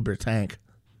my Uber tank.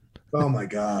 Oh my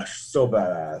gosh, so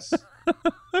badass.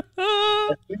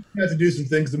 I think you have to do some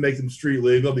things to make them street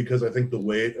legal because I think the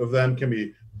weight of them can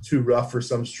be too rough for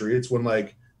some streets. When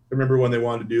like I remember when they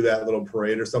wanted to do that little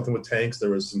parade or something with tanks, there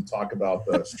was some talk about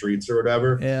the streets or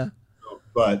whatever. Yeah.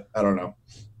 But I don't know.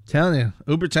 Telling you,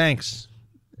 Uber tanks.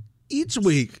 Each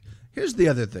week, here's the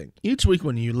other thing. Each week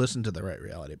when you listen to the Right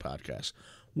Reality podcast,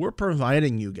 we're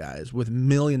providing you guys with $1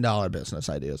 million business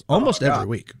ideas almost every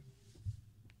week.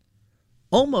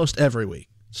 Almost every week.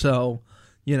 So,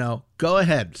 go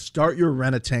ahead, start your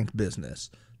rent-a-tank business.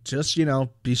 Just,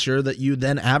 be sure that you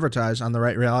then advertise on the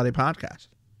Right Reality podcast.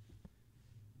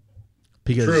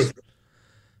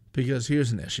 Because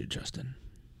here's an issue, Justin.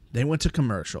 They went to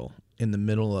commercial in the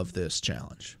middle of this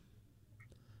challenge.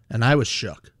 And I was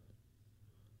shook.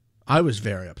 I was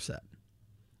very upset.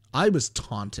 I was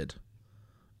taunted.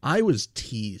 I was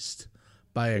teased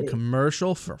by a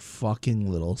commercial for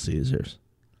fucking Little Caesars.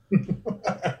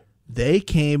 They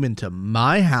came into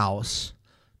my house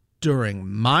during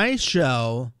my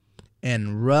show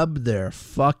and rubbed their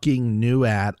fucking new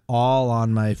ad all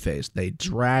on my face. They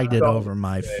dragged it over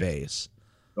my face.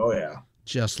 Oh, yeah.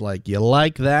 Just like, you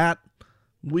like that?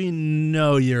 We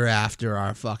know you're after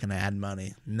our fucking ad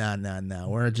money. No.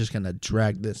 We're just going to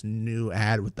drag this new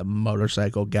ad with the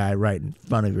motorcycle guy right in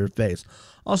front of your face.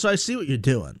 Also, I see what you're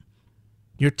doing.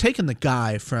 You're taking the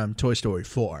guy from Toy Story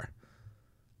 4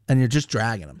 and you're just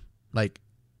dragging him. Like,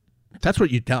 that's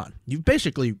what you've done. You've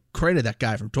basically created that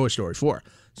guy from Toy Story 4.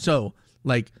 So,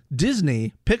 like,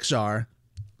 Disney, Pixar,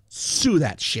 sue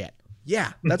that shit.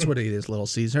 Yeah, that's what it is, Little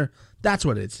Caesar. That's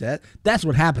what it said. That's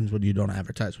what happens when you don't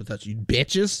advertise with us, you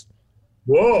bitches.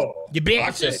 Whoa. You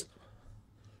bitches.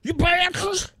 You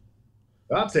bitches.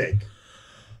 I'll take.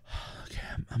 Okay,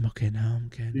 I'm okay now. I'm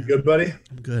okay now. You good, buddy?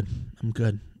 I'm good.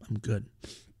 It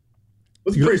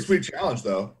was a pretty sweet challenge,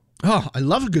 though. Oh, I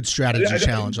love a good strategy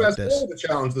challenge like this. The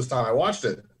challenge this time. I watched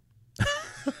it.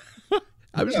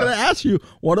 I was going to ask you,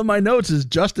 one of my notes is,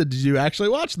 Justin, did you actually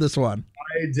watch this one?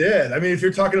 I did. I mean, if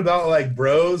you're talking about like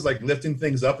bros, like lifting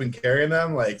things up and carrying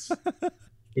them, like it'd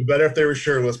be better if they were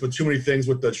shirtless, but too many things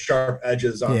with the sharp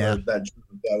edges on that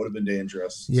would have been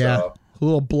dangerous. Yeah. So. A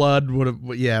little blood would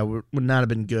not have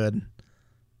been good.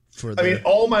 I mean,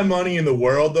 all my money in the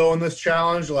world, though, in this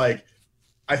challenge, like,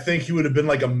 I think he would have been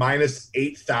like a minus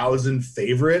 8,000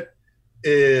 favorite.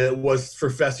 It was for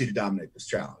Fessy to dominate this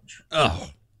challenge. Oh,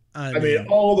 I mean,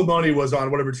 all the money was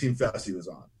on whatever team Fessy was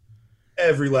on.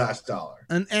 Every last dollar.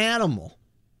 An animal.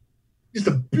 Just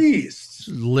a beast. Just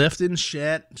lifting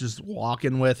shit, just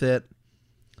walking with it.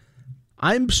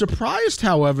 I'm surprised,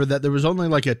 however, that there was only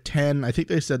like a 10. I think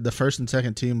they said the first and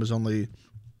second team was only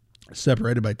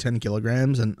separated by 10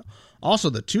 kilograms. And also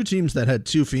the two teams that had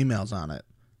two females on it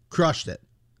crushed it.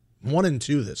 1 and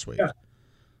 2 this week. Yeah.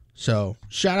 So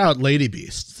shout out Lady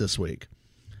Beasts this week.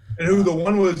 And who the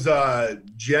one was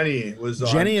Jenny was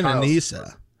Jenny and Kyle's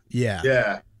Anissa. Yeah.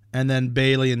 Yeah. And then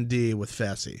Bailey and Dee with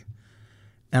Fessy.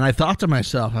 And I thought to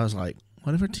myself, I was like,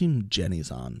 whatever team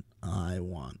Jenny's on, I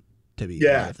want to be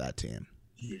with that team.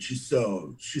 Dude, she's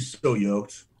so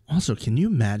yoked. Also, can you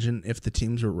imagine if the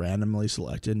teams were randomly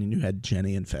selected and you had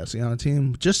Jenny and Fessy on a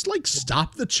team? Just like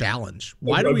stop the challenge.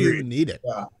 Why do we even need it?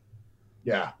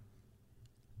 Yeah.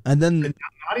 And then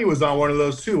Nani was on one of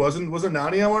those too, wasn't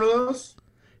Nani on one of those?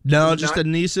 No, just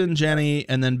Anissa and Jenny,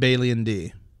 and then Bailey and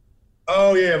Dee.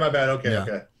 Oh yeah, my bad.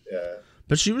 Okay. Yeah.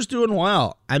 But she was doing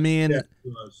well. I mean,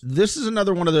 this is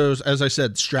another one of those, as I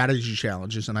said, strategy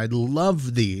challenges, and I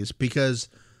love these because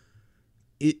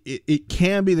it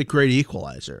can be the great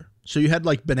equalizer. So you had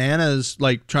like bananas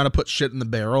like trying to put shit in the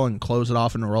barrel and close it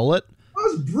off and roll it.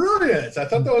 That was brilliant. I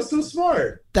thought that was so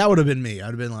smart. That would have been me. I'd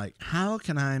have been like, how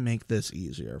can I make this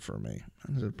easier for me?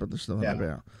 I'm just put this stuff in the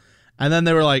barrel. And then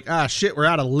they were like, shit, we're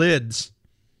out of lids.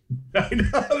 I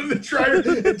know. They're trying to,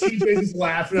 and TJ's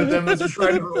laughing at them as they're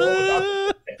trying to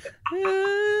roll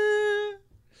it.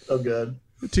 So good.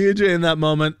 TJ in that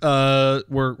moment,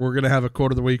 we're going to have a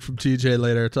quote of the week from TJ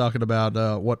later talking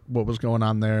about what was going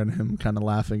on there and him kind of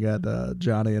laughing at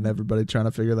Johnny and everybody trying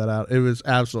to figure that out. It was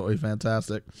absolutely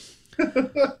fantastic.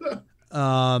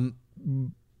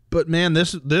 But man,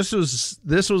 this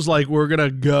was like we're gonna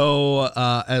go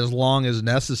as long as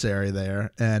necessary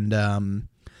there and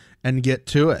get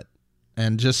to it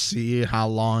and just see how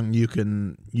long you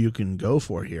can go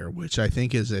for here, which I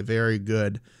think is a very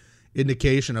good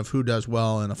indication of who does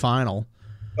well in a final.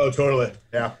 Oh, totally.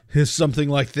 Yeah, is something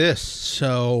like this.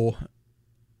 So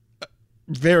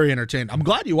very entertaining. I'm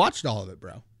glad you watched all of it,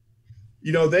 bro.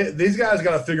 You know, these guys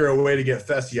got to figure a way to get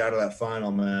Fessy out of that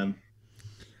final, man.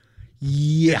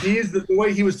 Yeah. He's the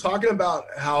way he was talking about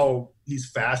how he's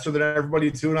faster than everybody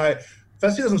too. And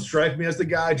Fessy doesn't strike me as the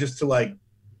guy just to like,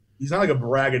 he's not like a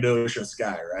braggadocious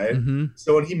guy, right? Mm-hmm.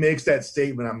 So when he makes that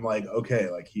statement, I'm like,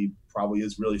 okay, like he probably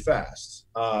is really fast.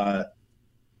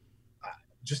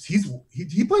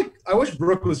 He played. I wish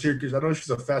Brooke was here because I know she's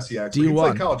a Fessy actor. He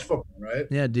played college football, right?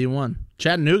 Yeah, D1,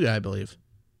 Chattanooga, I believe.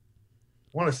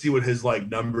 I want to see what his like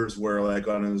numbers were like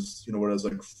on his, what his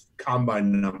like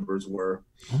combine numbers were.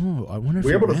 Oh, I wonder if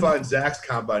we were able to find Zach's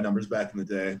combine numbers back in the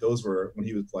day. Those were when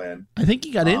he was playing. I think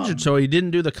he got injured, so he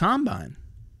didn't do the combine.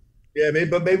 Yeah,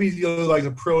 maybe like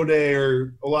a pro day,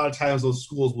 or a lot of times those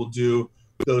schools will do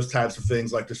those types of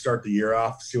things like to start the year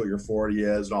off, see what your 40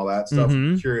 is and all that stuff.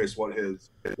 Mm-hmm. I'm curious what his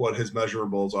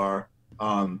measurables are.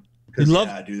 Dude,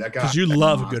 that guy. Because you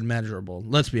love a good measurable.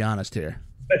 Let's be honest here.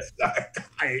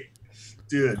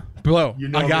 Dude, bro,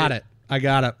 I got it. I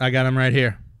got him right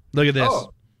here. Look at this.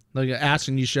 Oh. Look at ask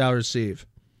and you shall receive.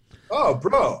 Oh,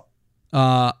 bro.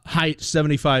 Height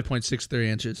 75.63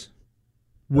 inches.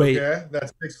 Wait. Okay,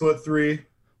 that's 6'3".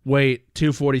 Wait,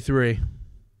 243.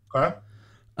 Okay.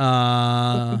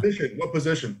 What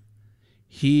position?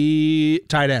 He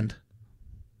tight end.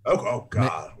 Oh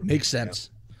God. Makes sense.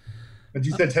 And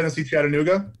you said Tennessee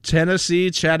Chattanooga?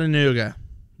 Tennessee Chattanooga.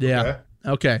 Yeah.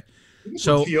 Okay.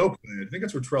 So T.O. played. I think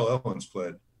that's where Terrell Owens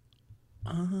played.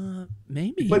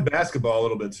 Maybe. He played basketball a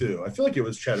little bit too. I feel like it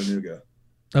was Chattanooga.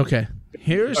 Okay.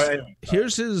 Here's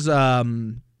his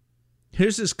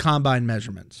combine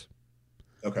measurements.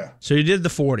 Okay. So he did the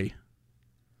 40.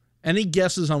 Any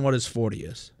guesses on what his 40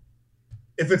 is?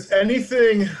 If it's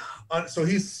anything, so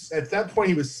he's at that point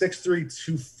he was 6'3",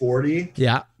 240.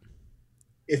 Yeah.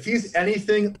 If he's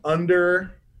anything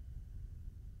under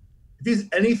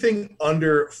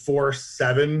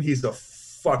 4'7", he's a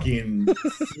fucking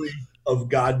freak of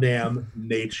goddamn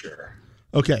nature.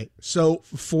 Okay, so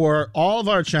for all of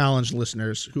our challenge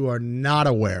listeners who are not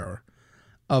aware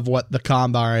of what the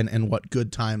combine and what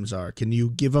good times are, can you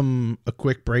give them a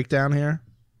quick breakdown here?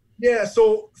 Yeah,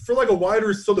 so for like a wide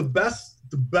receiver, so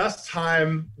the best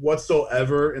time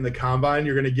whatsoever in the combine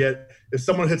you're going to get if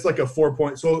someone hits like a 4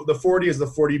 point. So the 40 is the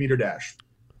 40-meter dash.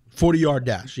 40-yard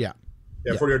dash, yeah.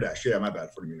 Yeah, 40-yard dash. Yeah, my bad,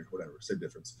 40 meter, whatever, same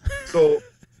difference. So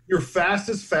your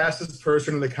fastest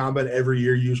person in the combine every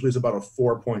year usually is about a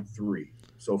 4.3.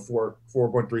 So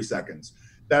 4.3 seconds.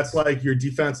 That's like your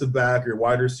defensive back, your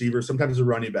wide receiver, sometimes a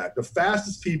running back. The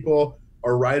fastest people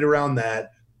are right around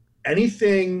that.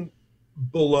 Anything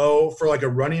below for like a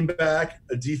running back,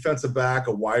 a defensive back,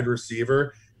 a wide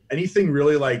receiver, anything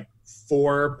really like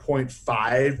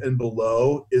 4.5 and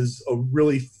below is a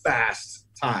really fast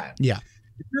time. Yeah.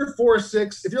 If you're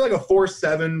 4'6", if you're like a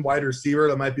 4'7" wide receiver,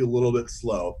 that might be a little bit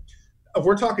slow. If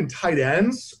we're talking tight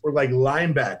ends or like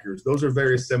linebackers, those are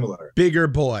very similar. Bigger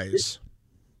boys.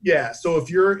 Yeah. So if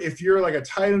you're like a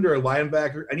tight end or a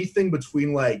linebacker, anything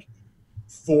between like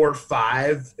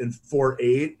 4'5" and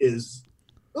 4'8" is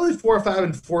really 4'5"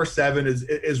 and 4'7"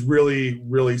 is really,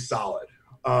 really solid.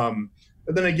 And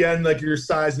then again, like your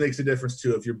size makes a difference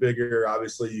too. If you're bigger,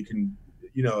 obviously you can,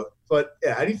 but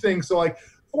yeah, anything. So like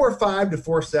 4'5" to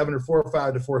 4'7" or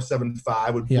 4'5" to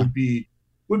 4'7"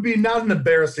 would be not an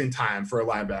embarrassing time for a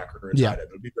linebacker or a tight end. It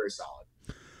would be very solid.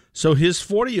 So his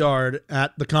 40-yard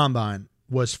at the combine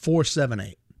was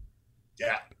 4.78.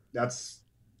 Yeah, that's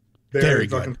very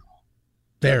good.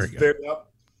 Very good.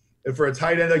 And for a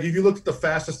tight end, like if you look at the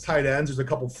fastest tight ends, there's a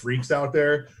couple freaks out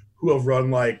there who have run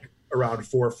like around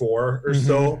 4.4 or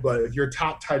so. But if your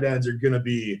top tight ends are going to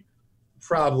be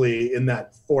probably in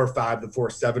that 4.5 to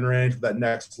 4.7 range, that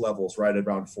next level is right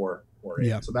around 4.8.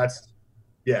 Yeah. So that's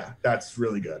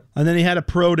really good. And then he had a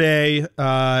pro day.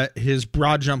 His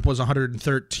broad jump was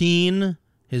 113.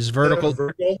 His vertical was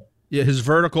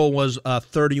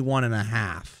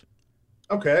 31.5.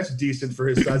 Okay, that's decent for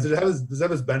his size. Does it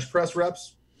have his bench press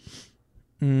reps?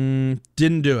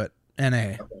 Didn't do it. NA.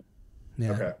 Okay.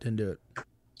 Yeah, okay. Didn't do it.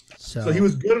 So he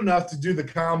was good enough to do the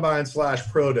combine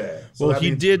 / pro day. So well,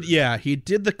 he did. Yeah, he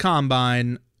did the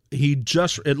combine.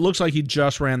 It looks like he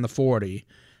just ran the 40.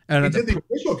 And he did the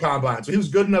official combine, so he was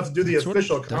good enough to do the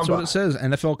official combine. That's what it says,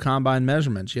 NFL combine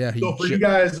measurements. Yeah. So for you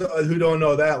guys who don't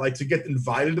know that, like to get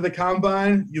invited to the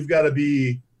combine, you've got to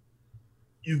be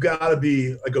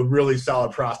like a really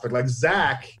solid prospect. Like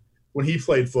Zach, when he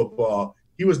played football,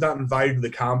 he was not invited to the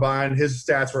combine. His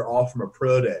stats were all from a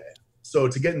pro day. So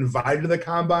to get invited to the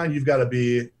combine, you've got to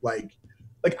be like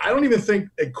I don't even think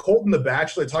Colton the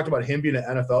Bachelor talked about him being an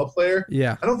NFL player.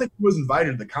 Yeah. I don't think he was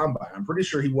invited to the combine. I'm pretty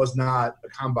sure he was not a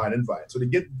combine invite. So to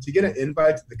get an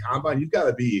invite to the combine, you've got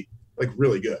to be like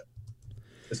really good,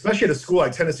 especially at a school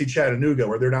like Tennessee Chattanooga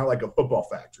where they're not like a football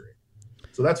factory.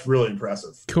 So that's really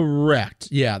impressive. Correct.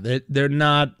 Yeah, they're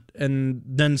not, and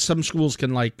then some schools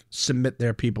can like submit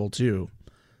their people too.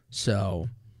 So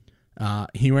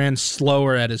he ran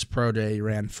slower at his pro day. He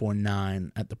ran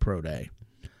 4.9 at the pro day.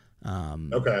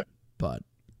 Okay. But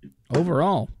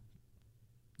overall,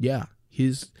 yeah,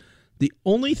 he's the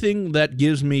only thing that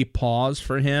gives me pause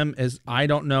for him is I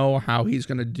don't know how he's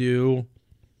going to do.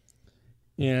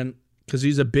 And because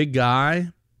he's a big guy.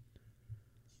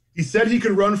 He said he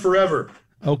could run forever.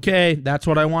 Okay, that's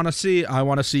what I want to see. I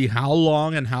want to see how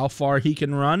long and how far he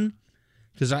can run.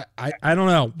 Because I don't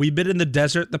know. We've been in the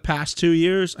desert the past 2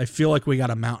 years. I feel like we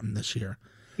got a mountain this year.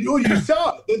 You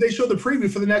saw it. They showed the preview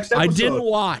for the next episode. I didn't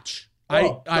watch.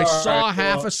 I saw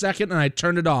half a second and I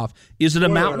turned it off. Is it a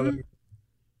mountain?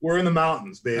 We're in the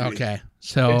mountains, baby. Okay.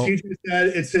 So the teacher said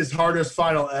it's his hardest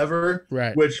final ever.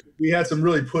 Right. Which we had some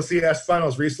really pussy ass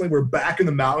finals recently. We're back in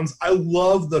the mountains. I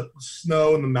love the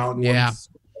snow in the mountain. Yeah. Ones.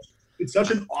 It's such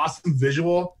an awesome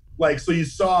visual. Like, so you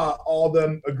saw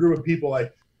a group of people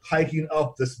like hiking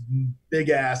up this big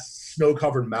ass snow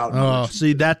covered mountain. Oh,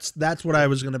 see, that's what I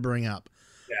was going to bring up.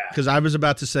 Yeah, because I was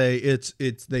about to say it's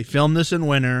they filmed this in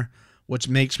winter, which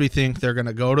makes me think they're going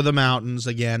to go to the mountains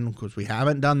again, because we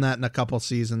haven't done that in a couple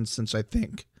seasons since, I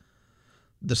think,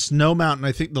 the Snow Mountain.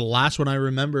 I think the last one I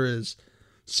remember is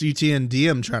CT and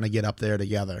DM trying to get up there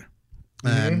together.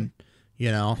 And,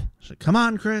 you know, like, come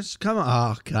on, Chris, come on.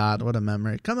 Oh, God, what a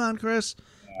memory. Come on, Chris.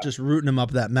 Yeah. Just rooting him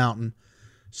up that mountain.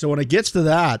 So when it gets to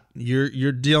that,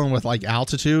 you're dealing with, like,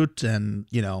 altitude and,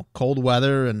 you know, cold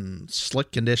weather and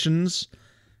slick conditions.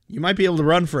 You might be able to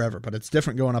run forever, but it's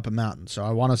different going up a mountain. So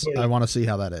I want to see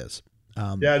how that is.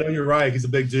 Yeah, I know you're right. He's a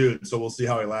big dude, so we'll see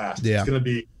how he lasts. Yeah. It's going to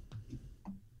be,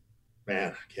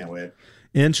 man, I can't wait.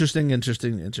 Interesting.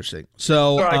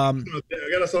 So right,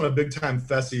 I got us on a big time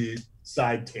Fessy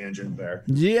side tangent there.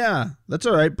 Yeah, that's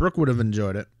all right. Brooke would have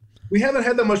enjoyed it. We haven't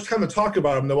had that much time to talk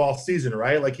about him though all season,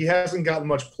 right? Like he hasn't gotten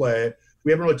much play.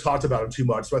 We haven't really talked about him too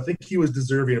much, so I think he was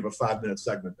deserving of a 5-minute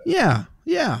segment there.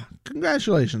 Yeah.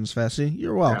 Congratulations, Fessy.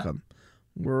 You're welcome.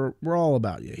 Yeah. We're all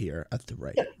about you here at the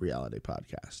Right Reality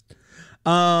Podcast.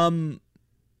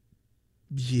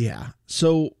 Yeah.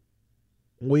 So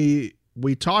we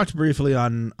talked briefly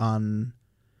on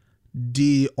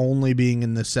D only being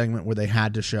in this segment where they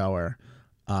had to show her.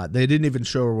 They didn't even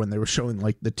show her when they were showing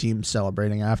like the team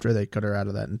celebrating after. They cut her out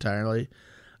of that entirely.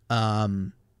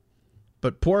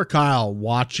 But poor Kyle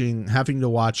having to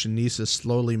watch Anissa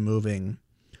slowly moving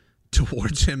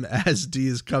towards him as D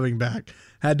is coming back,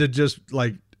 had to just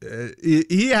like,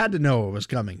 he had to know what was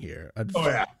coming here. Oh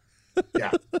yeah.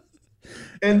 Yeah.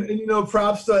 and you know,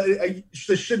 props,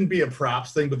 this shouldn't be a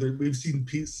props thing, but we've seen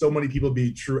so many people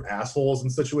be true assholes in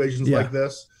situations like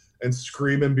this and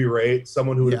scream and berate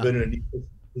someone who would have been in a neutral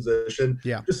position.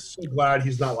 Yeah. Just so glad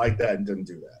he's not like that and didn't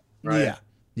do that. Right.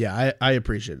 Yeah. I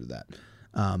appreciated that.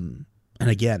 And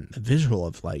again, the visual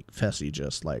of like Fessy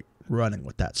just like running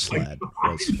with that sled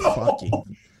was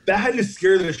fucking. That had to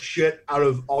scare the shit out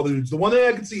of all the dudes. The one thing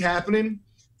I could see happening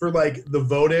for like the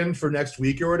vote in for next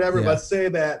week or whatever, let's say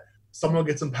that someone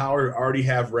gets empowered and already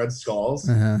have red skulls.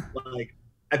 Like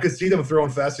I could see them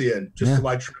throwing Fessy in just to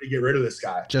like try to get rid of this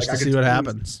guy. Just like, to see what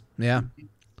happens. Yeah.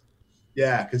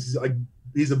 Yeah, because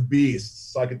he's a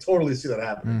beast. So I could totally see that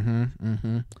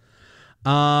happening.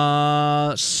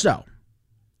 So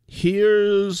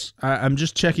I'm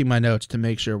just checking my notes to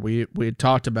make sure we had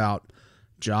talked about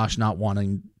Josh not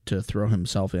wanting to throw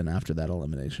himself in after that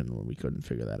elimination when we couldn't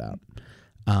figure that out.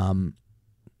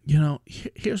 You know,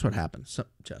 here's what happens. So,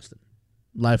 Justin,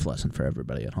 life lesson for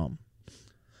everybody at home.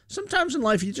 Sometimes in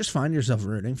life, you just find yourself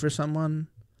rooting for someone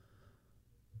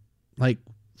like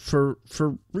for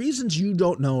reasons you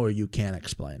don't know or you can't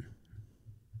explain.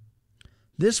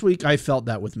 This week, I felt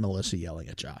that with Melissa yelling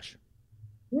at Josh.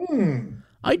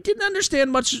 I didn't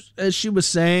understand much as she was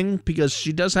saying because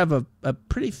she does have a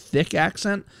pretty thick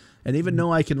accent. And even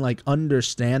though I can like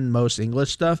understand most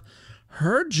English stuff,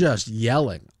 her just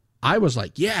yelling, I was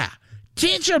like, yeah,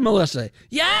 teach her, Melissa.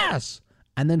 Yes.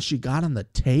 And then she got on the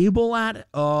table at it.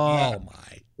 Oh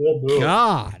my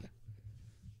God.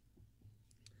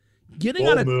 Getting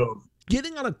on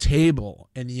a table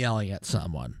and yelling at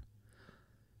someone.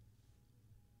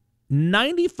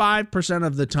 95%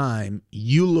 of the time,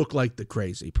 you look like the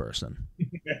crazy person.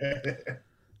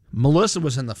 Melissa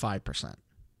was in the 5%.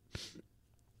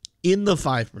 In the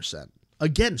 5%.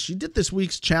 Again, she did this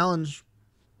week's challenge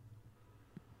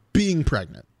being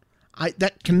pregnant.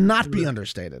 That cannot be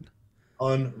understated.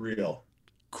 Unreal.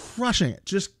 Crushing it.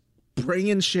 Just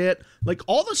bringing shit. Like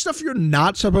all the stuff you're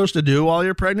not supposed to do while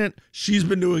you're pregnant, she's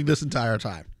been doing this entire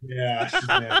time. Yeah, she's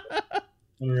man.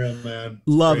 Unreal, man.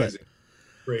 Love it.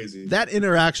 Crazy. That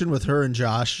interaction with her and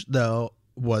Josh, though,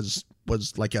 was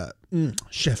like a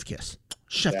chef kiss.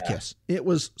 Kiss. It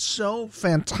was so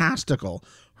fantastical.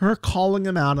 Her calling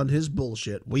him out on his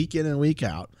bullshit week in and week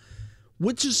out,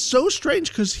 which is so strange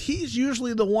because he's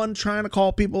usually the one trying to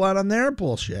call people out on their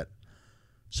bullshit.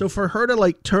 So for her to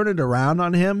like turn it around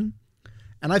on him,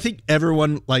 and I think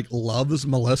everyone like loves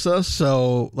Melissa,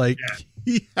 so like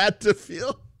he had to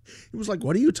feel. He was like,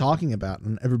 "What are you talking about?"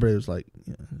 And everybody was like,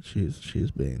 yeah,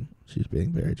 "She's being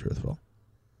very truthful."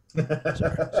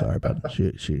 Sorry about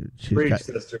it.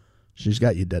 She's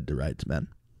got you dead to rights, man.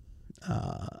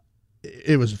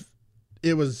 It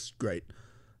was great.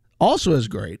 Also, as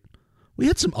great, we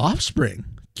had some offspring.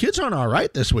 Kids aren't all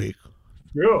right this week.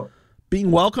 Yeah.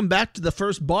 Being welcomed back to the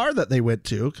first bar that they went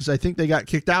to because I think they got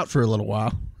kicked out for a little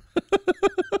while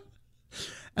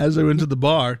as they went to the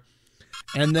bar,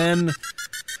 and then.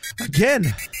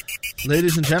 Again,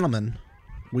 ladies and gentlemen,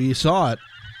 we saw it.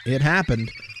 It happened.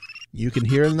 You can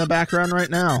hear it in the background right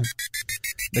now.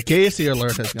 The Casey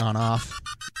alert has gone off.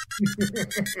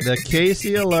 The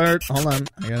Casey alert. Hold on.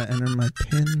 I got to enter my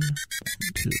PIN. 1,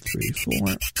 2, 3,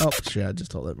 4. Oh, shit. I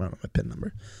just told it my PIN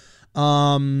number.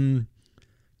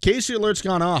 Casey alert's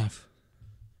gone off.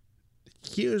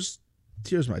 Here's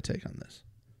my take on this.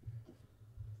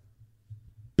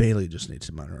 Bailey just needs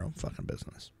to mind her own fucking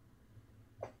business.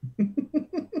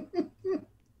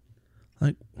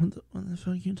 Like, what the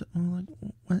fuck you like,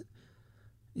 what?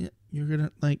 Yeah, you're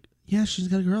gonna, like, yeah, she's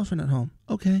got a girlfriend at home.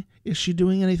 Okay. Is she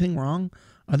doing anything wrong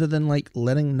other than, like,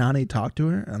 letting Nani talk to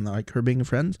her and, like, her being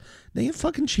friends? They ain't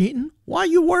fucking cheating. Why are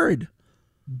you worried?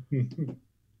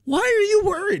 Why are you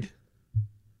worried?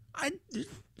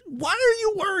 Why are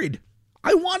you worried?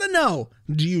 I want to know.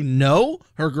 Do you know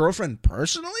her girlfriend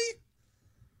personally?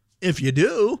 If you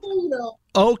do,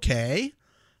 okay.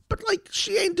 But, like,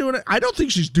 she ain't doing it. I don't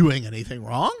think she's doing anything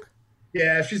wrong.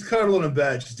 Yeah, if she's cuddling in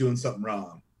bed, she's doing something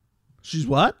wrong. She's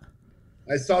what?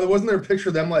 I saw, wasn't there a picture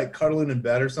of them, like, cuddling in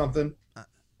bed or something?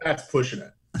 That's pushing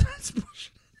it. That's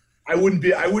pushing it. I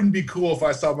wouldn't be cool if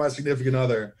I saw my significant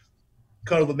other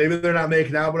cuddle. Maybe they're not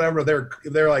making out, whatever.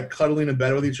 They're like cuddling in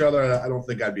bed with each other. I don't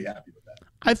think I'd be happy with that.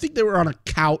 I think they were on a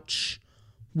couch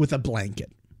with a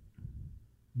blanket.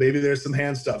 Maybe there's some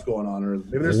hand stuff going on, or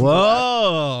maybe there's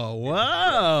whoa.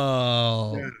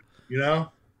 Yeah, you know.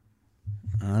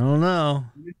 I don't know.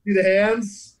 You see the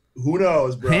hands? Who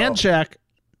knows, bro? Hand check.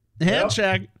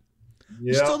 Check.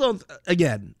 Yeah. Still don't.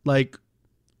 Again, like,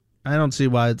 I don't see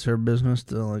why it's her business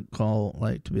to, like, call,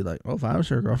 like, to be like, oh, if I was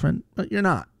her girlfriend, but you're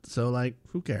not. So, like,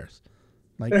 who cares?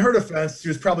 Like, in her defense, she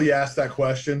was probably asked that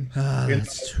question.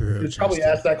 That's true. She was probably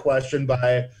asked that question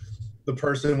by the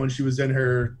person when she was in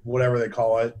her, whatever they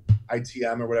call it,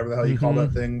 ITM or whatever the hell you call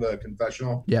that thing, the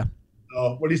confessional. Yeah.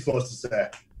 What are you supposed to say?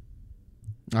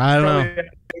 I don't know.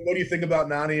 What do you think about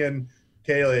Nani and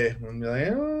Kaylee? And be like,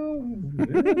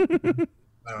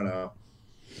 I don't know.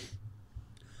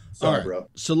 Sorry, right, bro.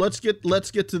 So let's get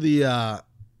to the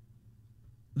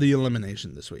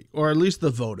elimination this week, or at least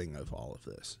the voting of all of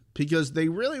this, because they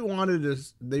really wanted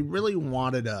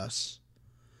us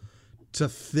to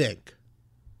think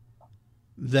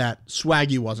that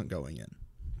Swaggy wasn't going in,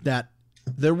 that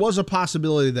there was a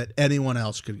possibility that anyone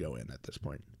else could go in at this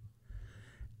point.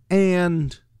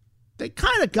 And they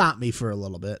kind of got me for a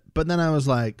little bit, but then I was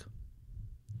like,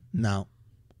 no.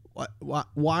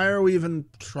 Why are we even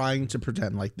trying to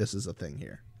pretend like this is a thing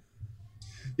here?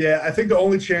 Yeah, I think the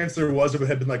only chance there was if it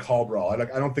had been like Hall Brawl. I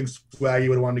don't think Swaggy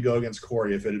would have wanted to go against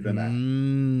Cory if it had been that.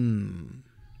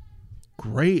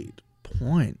 Great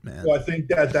point, man. So I think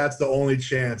that's the only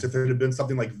chance. If it had been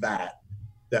something like that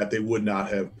they would not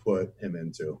have put him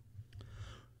into.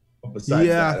 But besides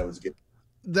that, it was good.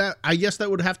 I guess that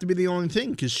would have to be the only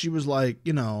thing, because she was like,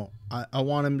 I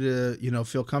want him to,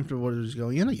 feel comfortable with what he's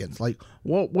going in against. Like,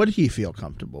 what did he feel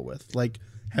comfortable with? Like,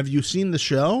 have you seen the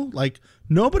show? Like,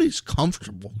 nobody's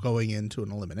comfortable going into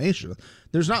an elimination.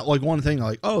 There's not like one thing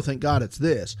like, oh, thank God it's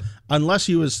this, unless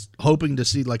he was hoping to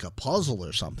see like a puzzle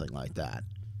or something like that.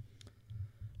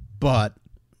 But,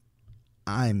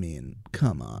 I mean,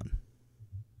 come on.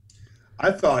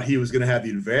 I thought he was going to have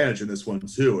the advantage in this one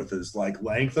too, with his like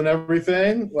length and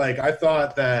everything. Like, I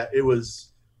thought that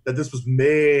this was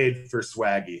made for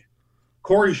Swaggy.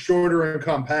 Cory's shorter and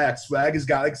compact. Swaggy's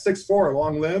got like 6'4",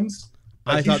 long limbs.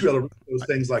 Like, I thought those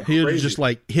things like he would just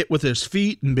like hit with his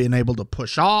feet and being able to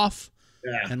push off,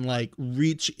 and like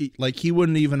reach. Like, he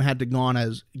wouldn't even had to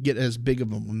get as big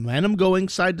of a momentum going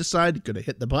side to side. He could have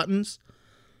hit the buttons,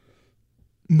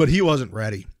 but he wasn't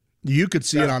ready. You could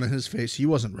see it on his face. He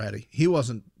wasn't ready. He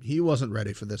wasn't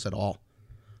ready for this at all.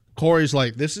 Cory's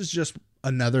like, this is just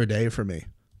another day for me.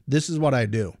 This is what I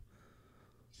do.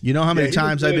 You know how many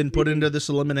times I've been put into this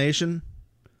elimination?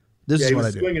 This is what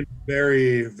I do. He was swinging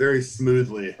very, very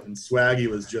smoothly, and Swaggy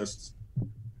was just...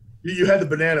 You had the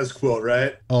bananas quote,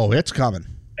 right? Oh, it's coming.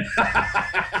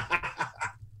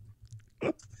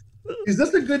 Is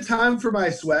this a good time for my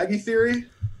Swaggy theory?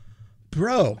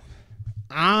 Bro,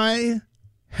 I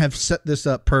have set this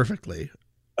up perfectly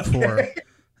for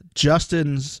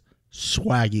Justin's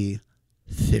Swaggy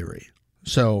theory.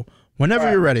 So whenever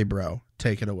you're ready, bro,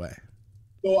 take it away.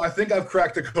 So I think I've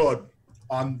cracked the code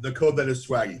on the code that is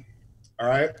Swaggy. All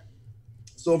right.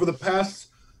 So over the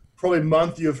past probably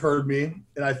month, you've heard me,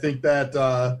 and I think that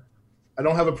I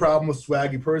don't have a problem with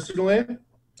Swaggy personally.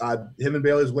 Him and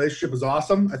Bailey's relationship is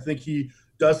awesome. I think he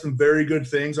does some very good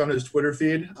things on his Twitter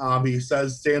feed. He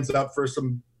stands up for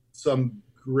some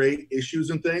great issues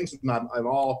and things, and I'm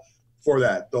all for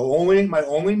that. My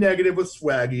only negative with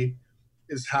Swaggy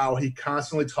is how he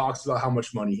constantly talks about how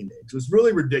much money he makes. It's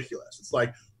really ridiculous. It's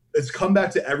like, it's come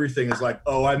back to everything. Is like,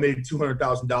 oh, I made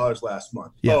 $200,000 last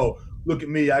month. Yeah. Oh, look at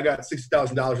me, I got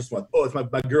 $60,000 this month. Oh, it's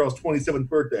my girl's 27th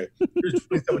birthday. Here's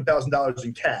 $27,000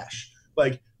 in cash.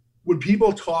 Like, when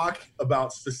people talk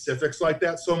about specifics like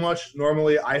that so much,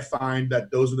 normally I find that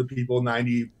those are the people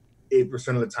 98%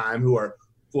 of the time who are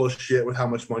full of shit with how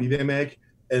much money they make,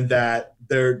 and that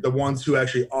they're the ones who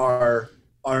actually aren't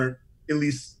at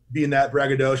least being that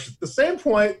braggadocious. At the same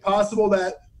point, possible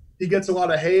that he gets a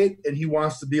lot of hate and he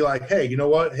wants to be like, hey, you know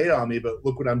what? Hate on me, but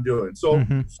look what I'm doing. So,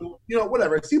 so you know,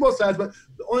 whatever. I see both sides, but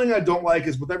the only thing I don't like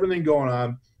is with everything going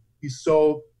on, he's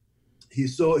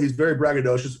very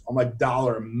braggadocious on like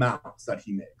dollar amounts that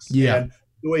he makes. Yeah. And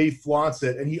the way he flaunts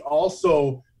it. And he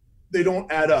also, they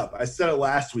don't add up. I said it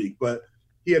last week, but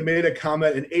he had made a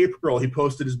comment in April. He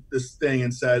posted this thing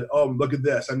and said, oh, look at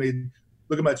this.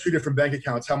 Look at my 2 different bank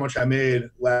accounts, how much I made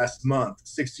last month,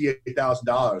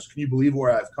 $68,000. Can you believe where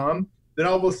I've come? Then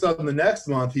all of a sudden the next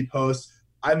month he posts,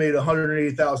 I made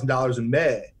 $180,000 in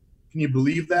May. Can you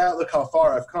believe that? Look how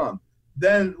far I've come.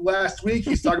 Then last week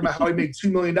he's talking about how he made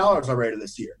 $2 million already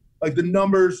this year. Like, the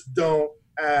numbers don't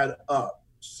add up.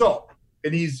 So,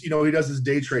 and he's, you know, he does his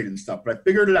day trading stuff, but I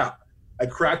figured it out. I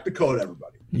cracked the code,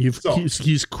 everybody.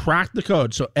 He's cracked the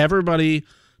code. So everybody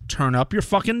turn up your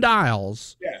fucking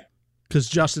dials. Yeah. Because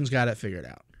Justin's got it figured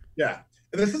out. Yeah.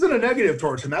 And this isn't a negative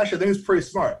towards him. Actually, I think it's pretty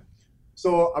smart.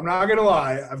 So I'm not going to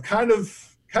lie. I'm kind of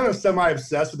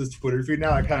semi-obsessed with his Twitter feed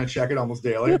now. I kind of check it almost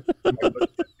daily.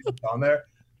 On there.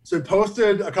 So he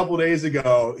posted a couple of days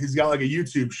ago, he's got like a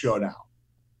YouTube show now.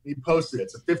 He posted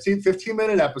it. It's a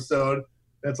 15-minute episode.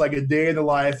 That's like a day in the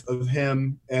life of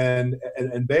him and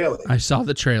Bailey. I saw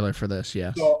the trailer for this,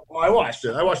 yes. So I watched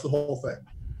it. I watched the whole thing.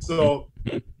 So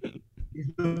he's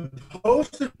been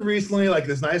posted recently, like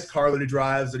this nice car that he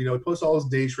drives, and, you know, he posts all his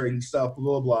day trading stuff,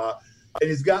 blah, blah, blah. And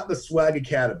he's got the Swag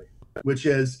Academy, which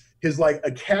is his like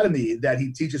academy that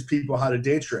he teaches people how to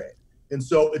day trade. And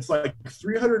so it's like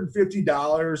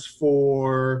 $350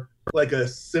 for like a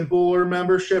simpler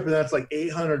membership, and that's like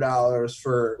 $800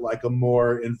 for like a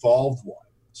more involved one.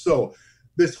 So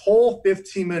this whole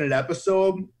 15-minute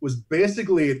episode was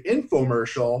basically an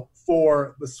infomercial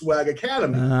for the Swag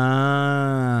Academy.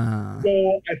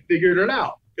 So I figured it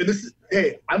out. And this is,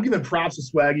 hey, I'm giving props to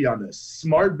Swaggy on this.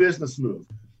 Smart business move.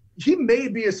 He may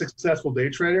be a successful day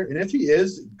trader, and if he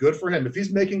is, good for him. If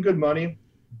he's making good money,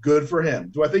 good for him.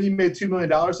 Do I think he made $2 million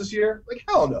this year? Like,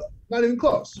 hell no. Not even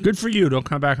close. Good for you. Don't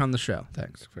come back on the show.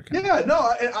 Thanks. Yeah,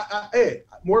 no, hey,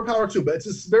 more power to him. But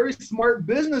it's a very smart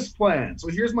business plan. So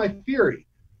here's my theory.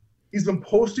 He's been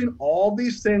posting all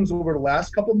these things over the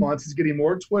last couple months. He's getting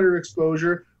more Twitter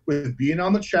exposure with being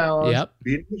on the challenge,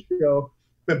 being on the show.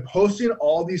 Been posting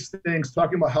all these things,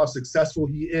 talking about how successful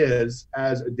he is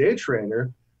as a day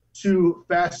trader, to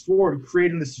fast forward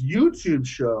creating this YouTube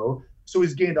show. So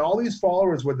he's gained all these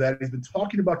followers with that. He's been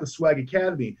talking about the Swag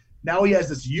Academy. Now he has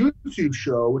this YouTube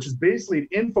show, which is basically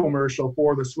an infomercial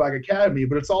for the Swag Academy,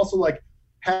 but it's also like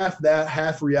half that,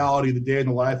 half reality, the day in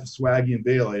the life of Swaggy and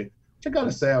Bailey. Which I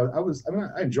gotta say,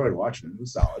 I enjoyed watching it. It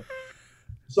was solid.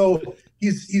 So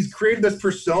he's created this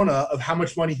persona of how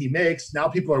much money he makes. Now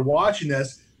people are watching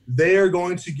this. They're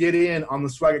going to get in on the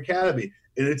Swag Academy.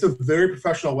 And it's a very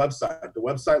professional website. The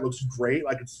website looks great.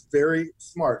 Like, it's very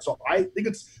smart. So I think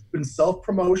it's been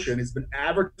self-promotion. He's been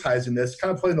advertising this,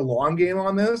 kind of playing the long game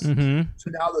on this. So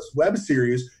now this web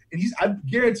series. And I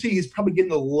guarantee he's probably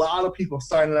getting a lot of people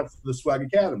signing up for the Swag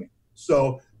Academy.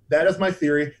 So that is my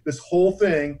theory. This whole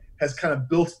thing has kind of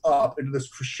built up into this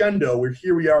crescendo where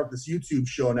here we are with this YouTube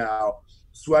show now.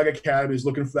 Swag Academy is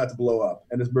looking for that to blow up,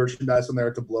 and there's merchandise on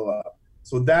there to blow up.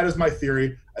 So that is my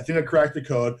theory. I think I cracked the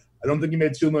code. I don't think he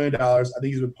made $2 million. I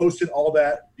think he's been posting all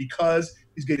that because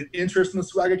he's getting interest in the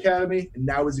Swag Academy, and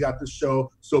now he's got this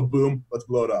show. So boom, let's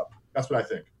blow it up. That's what I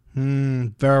think.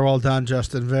 Very well done,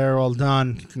 Justin. Very well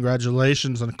done.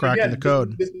 Congratulations on cracking the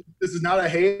code. This is not a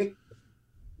hate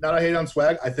on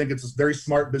Swag. I think it's a very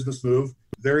smart business move,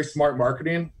 very smart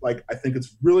marketing. Like, I think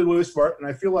it's really, really smart, and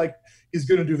I feel like he's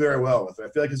going to do very well with it. I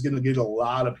feel like he's going to get a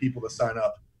lot of people to sign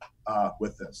up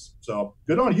with this. So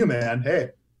good on you, man. Hey.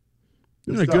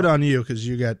 Good on you, because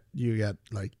you got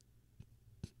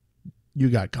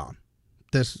calm.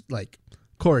 This, like,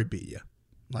 Cory beat you.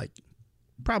 Like,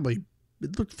 probably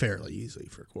it looked fairly easy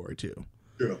for Cory too.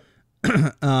 True.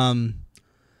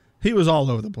 He was all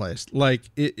over the place.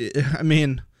 Like, I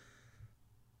mean,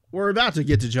 we're about to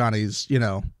get to Johnny's,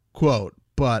 quote,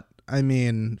 but I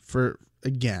mean,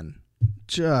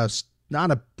 just not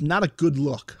a good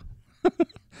look.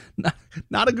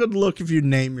 not a good look if you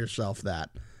name yourself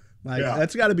that. Like,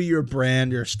 that's got to be your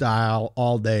brand, your style,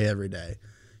 all day, every day.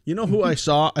 You know who I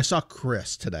saw? I saw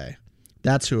Chris today.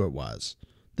 That's who it was.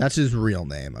 That's his real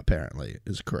name, apparently,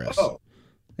 is Chris. Oh,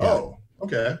 yeah. Oh,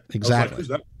 okay. Exactly.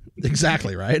 Like,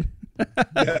 exactly, right?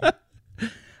 Yeah.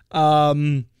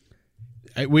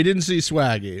 We didn't see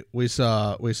Swaggy. We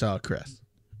saw Chris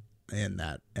in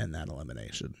that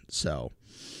elimination. So,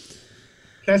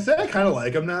 can I say I kind of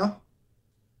like him now?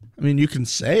 I mean, you can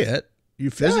say it. You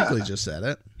physically just said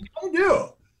it. I do.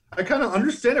 I kind of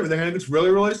understand everything. I think it's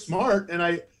really, really smart, and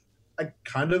I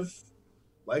kind of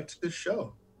liked this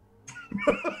show.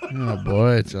 Oh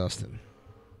boy, Justin.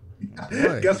 Oh,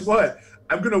 boy. Guess what?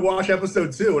 I'm gonna watch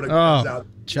episode 2 when it comes out.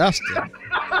 Justin.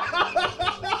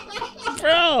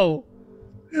 Bro.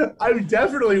 I'm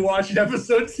definitely watching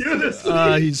episode 2 this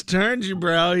week. He's turned you,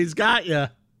 bro. He's got you.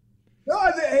 No,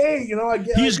 hey, you know, I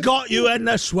get. He's got you in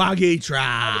the Swaggy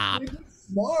trap.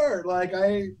 Smart, like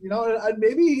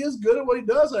maybe he is good at what he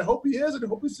does. I hope he is, and I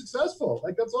hope he's successful.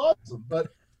 Like, that's awesome.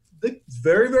 But it's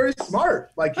very, very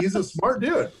smart. Like, he's a smart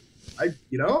dude.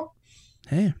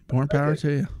 Hey, more power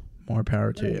to you. More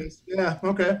power to you. Yeah,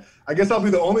 okay. I guess I'll be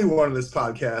the only one in this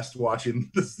podcast watching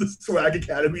this Swag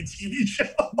Academy TV show.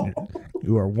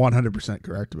 You are 100%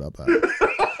 correct about that.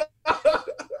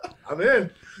 I'm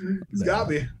in. He's got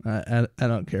me. I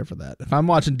don't care for that. If I'm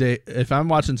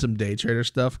watching some day trader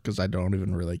stuff, because I don't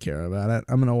even really care about it,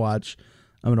 I'm gonna watch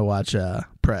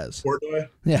Prez. Portnoy?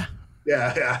 Yeah.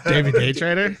 Davey Day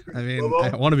Trader. I mean,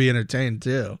 I want to be entertained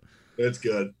too. It's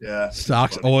good. Yeah.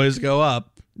 Stocks always go up.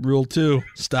 Rule 2: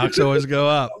 stocks always go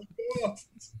up.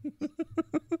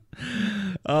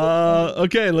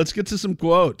 Okay, let's get to some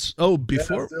quotes. Oh,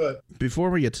 before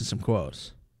we get to some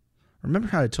quotes, remember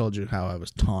how I told you how I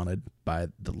was taunted by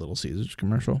the Little Caesars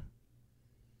commercial?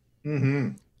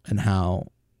 Mm-hmm. And how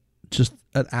just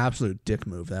an absolute dick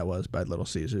move that was by Little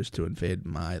Caesars to invade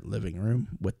my living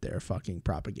room with their fucking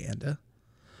propaganda.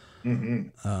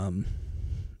 Mm-hmm.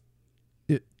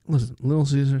 Listen, Little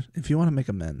Caesars, if you want to make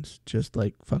amends, just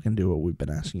like fucking do what we've been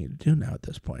asking you to do now at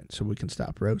this point, so we can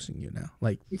stop roasting you now.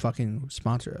 Like, fucking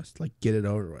sponsor us. Like, get it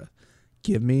over with.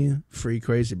 Give me free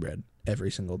Crazy Bread every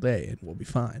single day, and we'll be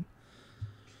fine.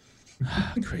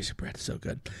 Crazy Bread is so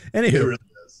good. Anywho, it really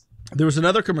is. There was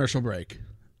another commercial break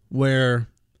where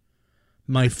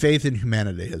my faith in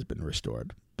humanity has been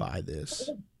restored by this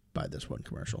one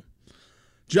commercial.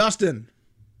 Justin,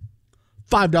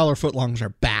 $5 footlongs are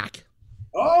back.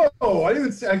 Oh, I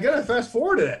gotta fast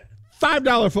forward it. $5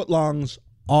 footlongs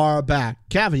are back.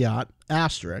 Caveat,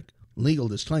 asterisk, legal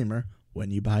disclaimer,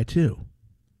 when you buy 2.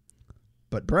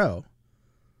 But bro,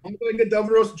 I'm gonna get double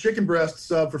roasted chicken breasts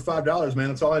for $5, man.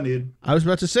 That's all I need. I was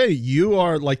about to say, you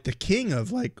are like the king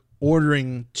of like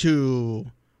ordering two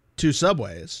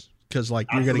Subways, because like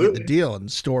you're gonna get the deal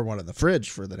and store one in the fridge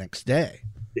for the next day.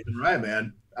 Right,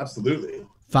 man. Absolutely.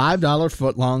 $5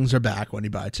 footlongs are back when you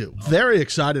buy 2. Very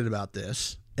excited about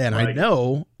this. And I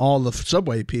know all the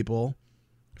Subway people,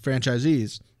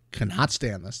 franchisees, cannot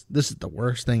stand this. This is the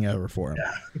worst thing ever for them.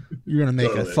 Yeah. You're going to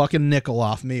make a fucking nickel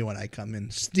off me when I come in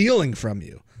stealing from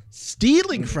you.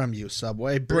 Stealing from you,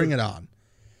 Subway. Bring it on.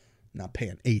 I'm not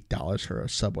paying $8 for a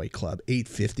Subway club.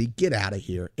 $8.50. Get out of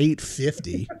here.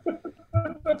 $8.50.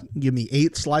 Give me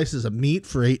 8 slices of meat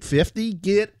for $8.50.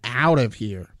 Get out of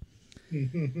here.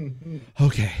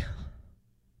 Okay.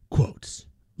 Quotes.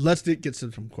 Let's get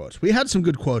some quotes. We had some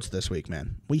good quotes this week,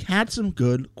 man. We had some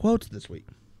good quotes this week.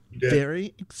 Yeah.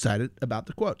 Very excited about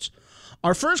the quotes.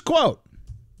 Our first quote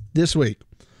this week,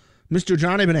 Mr.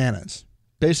 Johnny Bananas,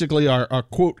 basically our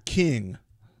quote king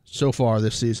so far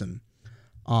this season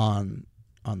on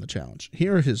the challenge.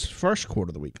 Here is his first quote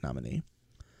of the week nominee.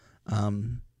 A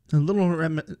little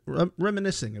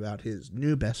reminiscing about his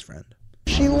new best friend.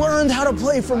 She learned how to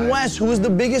play from Wes, who was the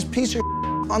biggest piece of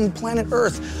on planet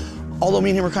Earth. Although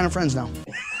me and him are kind of friends now.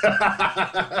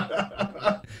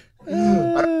 I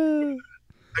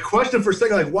questioned for a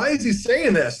second, like, why is he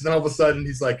saying this? And then all of a sudden,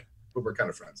 he's like, well, we're kind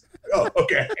of friends. Oh,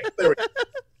 okay. There we go.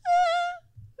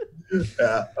 Yeah,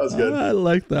 that was good. I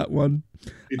like that one.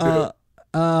 Me too.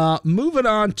 Moving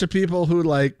on to people who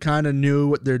like kind of knew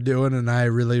what they're doing, and I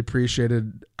really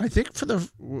appreciated. I think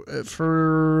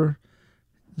for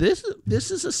this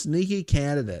is a sneaky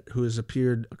candidate who has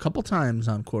appeared a couple times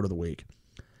on Quote of the Week,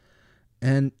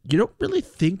 and you don't really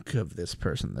think of this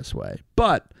person this way,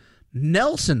 but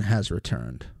Nelson has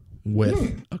returned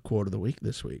with a Quote of the Week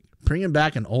this week, bringing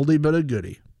back an oldie but a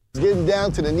goodie. Getting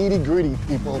down to the nitty gritty,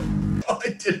 people. Oh, I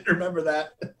didn't remember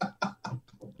that.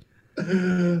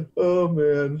 Oh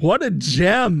man, what a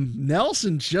gem!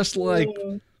 Nelson just like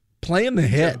playing the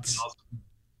hits,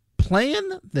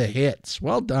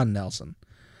 Well done, Nelson.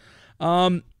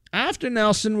 After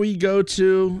Nelson, we go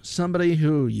to somebody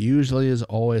who usually is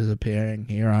always appearing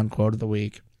here on Quote of the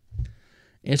Week.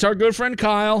 It's our good friend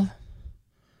Kyle.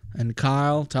 And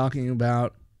Kyle talking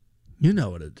about, you know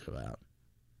what it's about.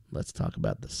 Let's talk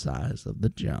about the size of the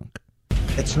junk.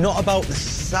 It's not about the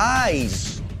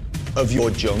size of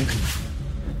your junk.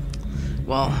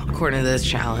 Well, according to this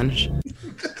challenge.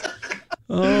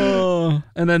 Oh,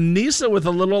 and Anissa with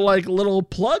a little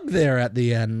plug there at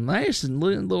the end. Nice and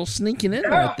little sneaking in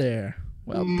right there.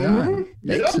 Well done.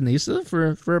 Thanks, Anissa,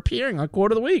 for appearing on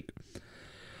Quote of the Week.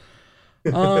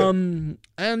 And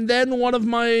then one of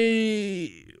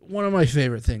my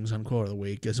favorite things on Quote of the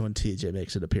Week is when TJ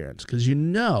makes an appearance, because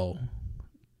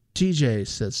TJ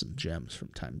says some gems from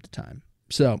time to time.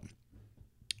 So,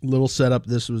 little setup.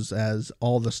 This was as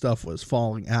all the stuff was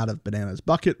falling out of Banana's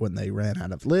bucket when they ran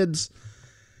out of lids.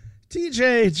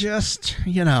 TJ just,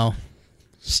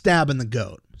 stabbing the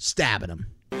goat. Stabbing him.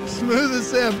 Smooth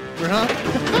as ever, huh?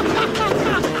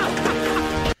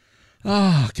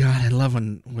 Oh, God, I love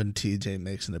when TJ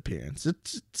makes an appearance.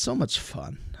 It's so much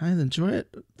fun. I enjoy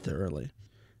it thoroughly.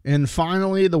 And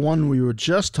finally, the one we were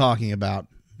just talking about,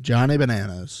 Johnny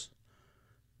Bananas,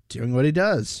 doing what he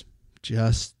does,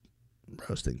 just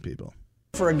roasting people.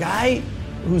 For a guy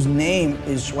whose name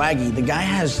is Swaggy, the guy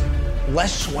has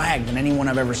less swag than anyone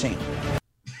I've ever seen.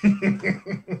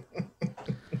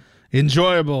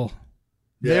 Enjoyable.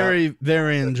 Yeah. Very,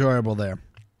 very enjoyable there.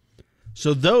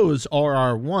 So those are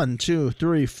our 1, 2,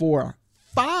 3, 4,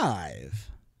 5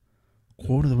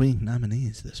 Quote of the Week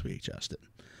nominees this week, Justin.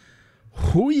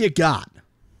 Who you got?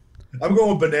 I'm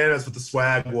going with Bananas with the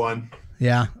swag one.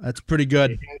 Yeah, that's pretty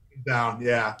good. Down,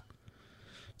 yeah.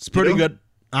 It's pretty good.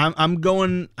 I'm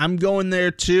going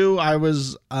there too. I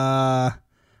was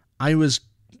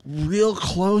real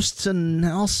close to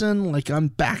Nelson. Like, I'm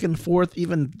back and forth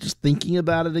even just thinking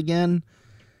about it again.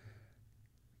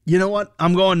 You know what?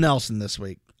 I'm going Nelson this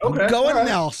week. Okay, I'm going right.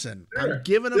 Nelson. Sure. I'm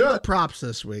giving him the props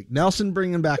this week. Nelson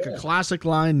bringing back a classic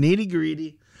line, needy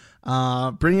greedy.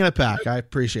 Bringing it back. I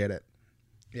appreciate it.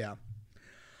 Yeah.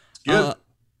 Good.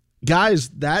 Guys,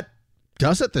 that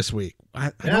does it this week.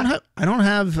 I don't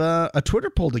have a Twitter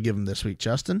poll to give him this week,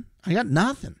 Justin. I got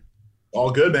nothing.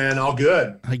 All good, man. All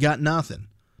good. I got nothing.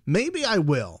 Maybe I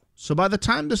will. So by the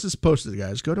time this is posted,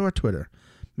 guys, go to our Twitter.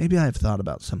 Maybe I've thought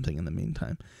about something in the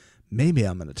meantime. Maybe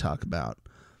I'm going to talk about,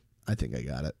 I think I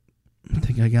got it.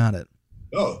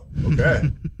 Oh, okay.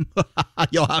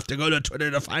 You'll have to go to Twitter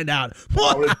to find out.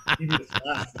 Devious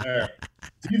laugh there.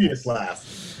 Devious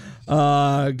laugh.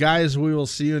 Guys, we will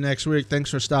see you next week.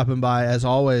 Thanks for stopping by. As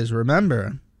always,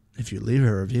 remember, if you leave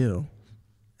a review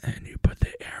and you put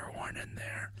the air horn in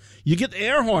there, you get the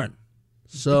air horn.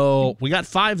 So we got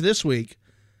 5 this week.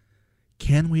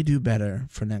 Can we do better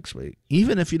for next week?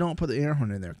 Even if you don't put the air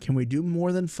horn in there, can we do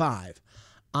more than 5?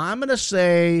 I'm going to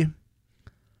say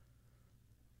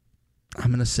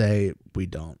we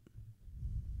don't.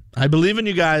 I believe in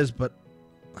you guys, but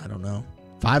I don't know.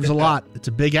 5's a lot. It's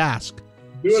a big ask.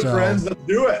 Do it, friends. Let's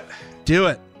do it.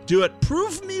 Do it.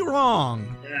 Prove me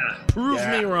wrong. Yeah. Prove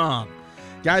me wrong.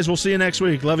 Guys, we'll see you next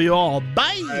week. Love you all.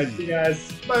 Bye. All right, see you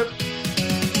guys. Bye.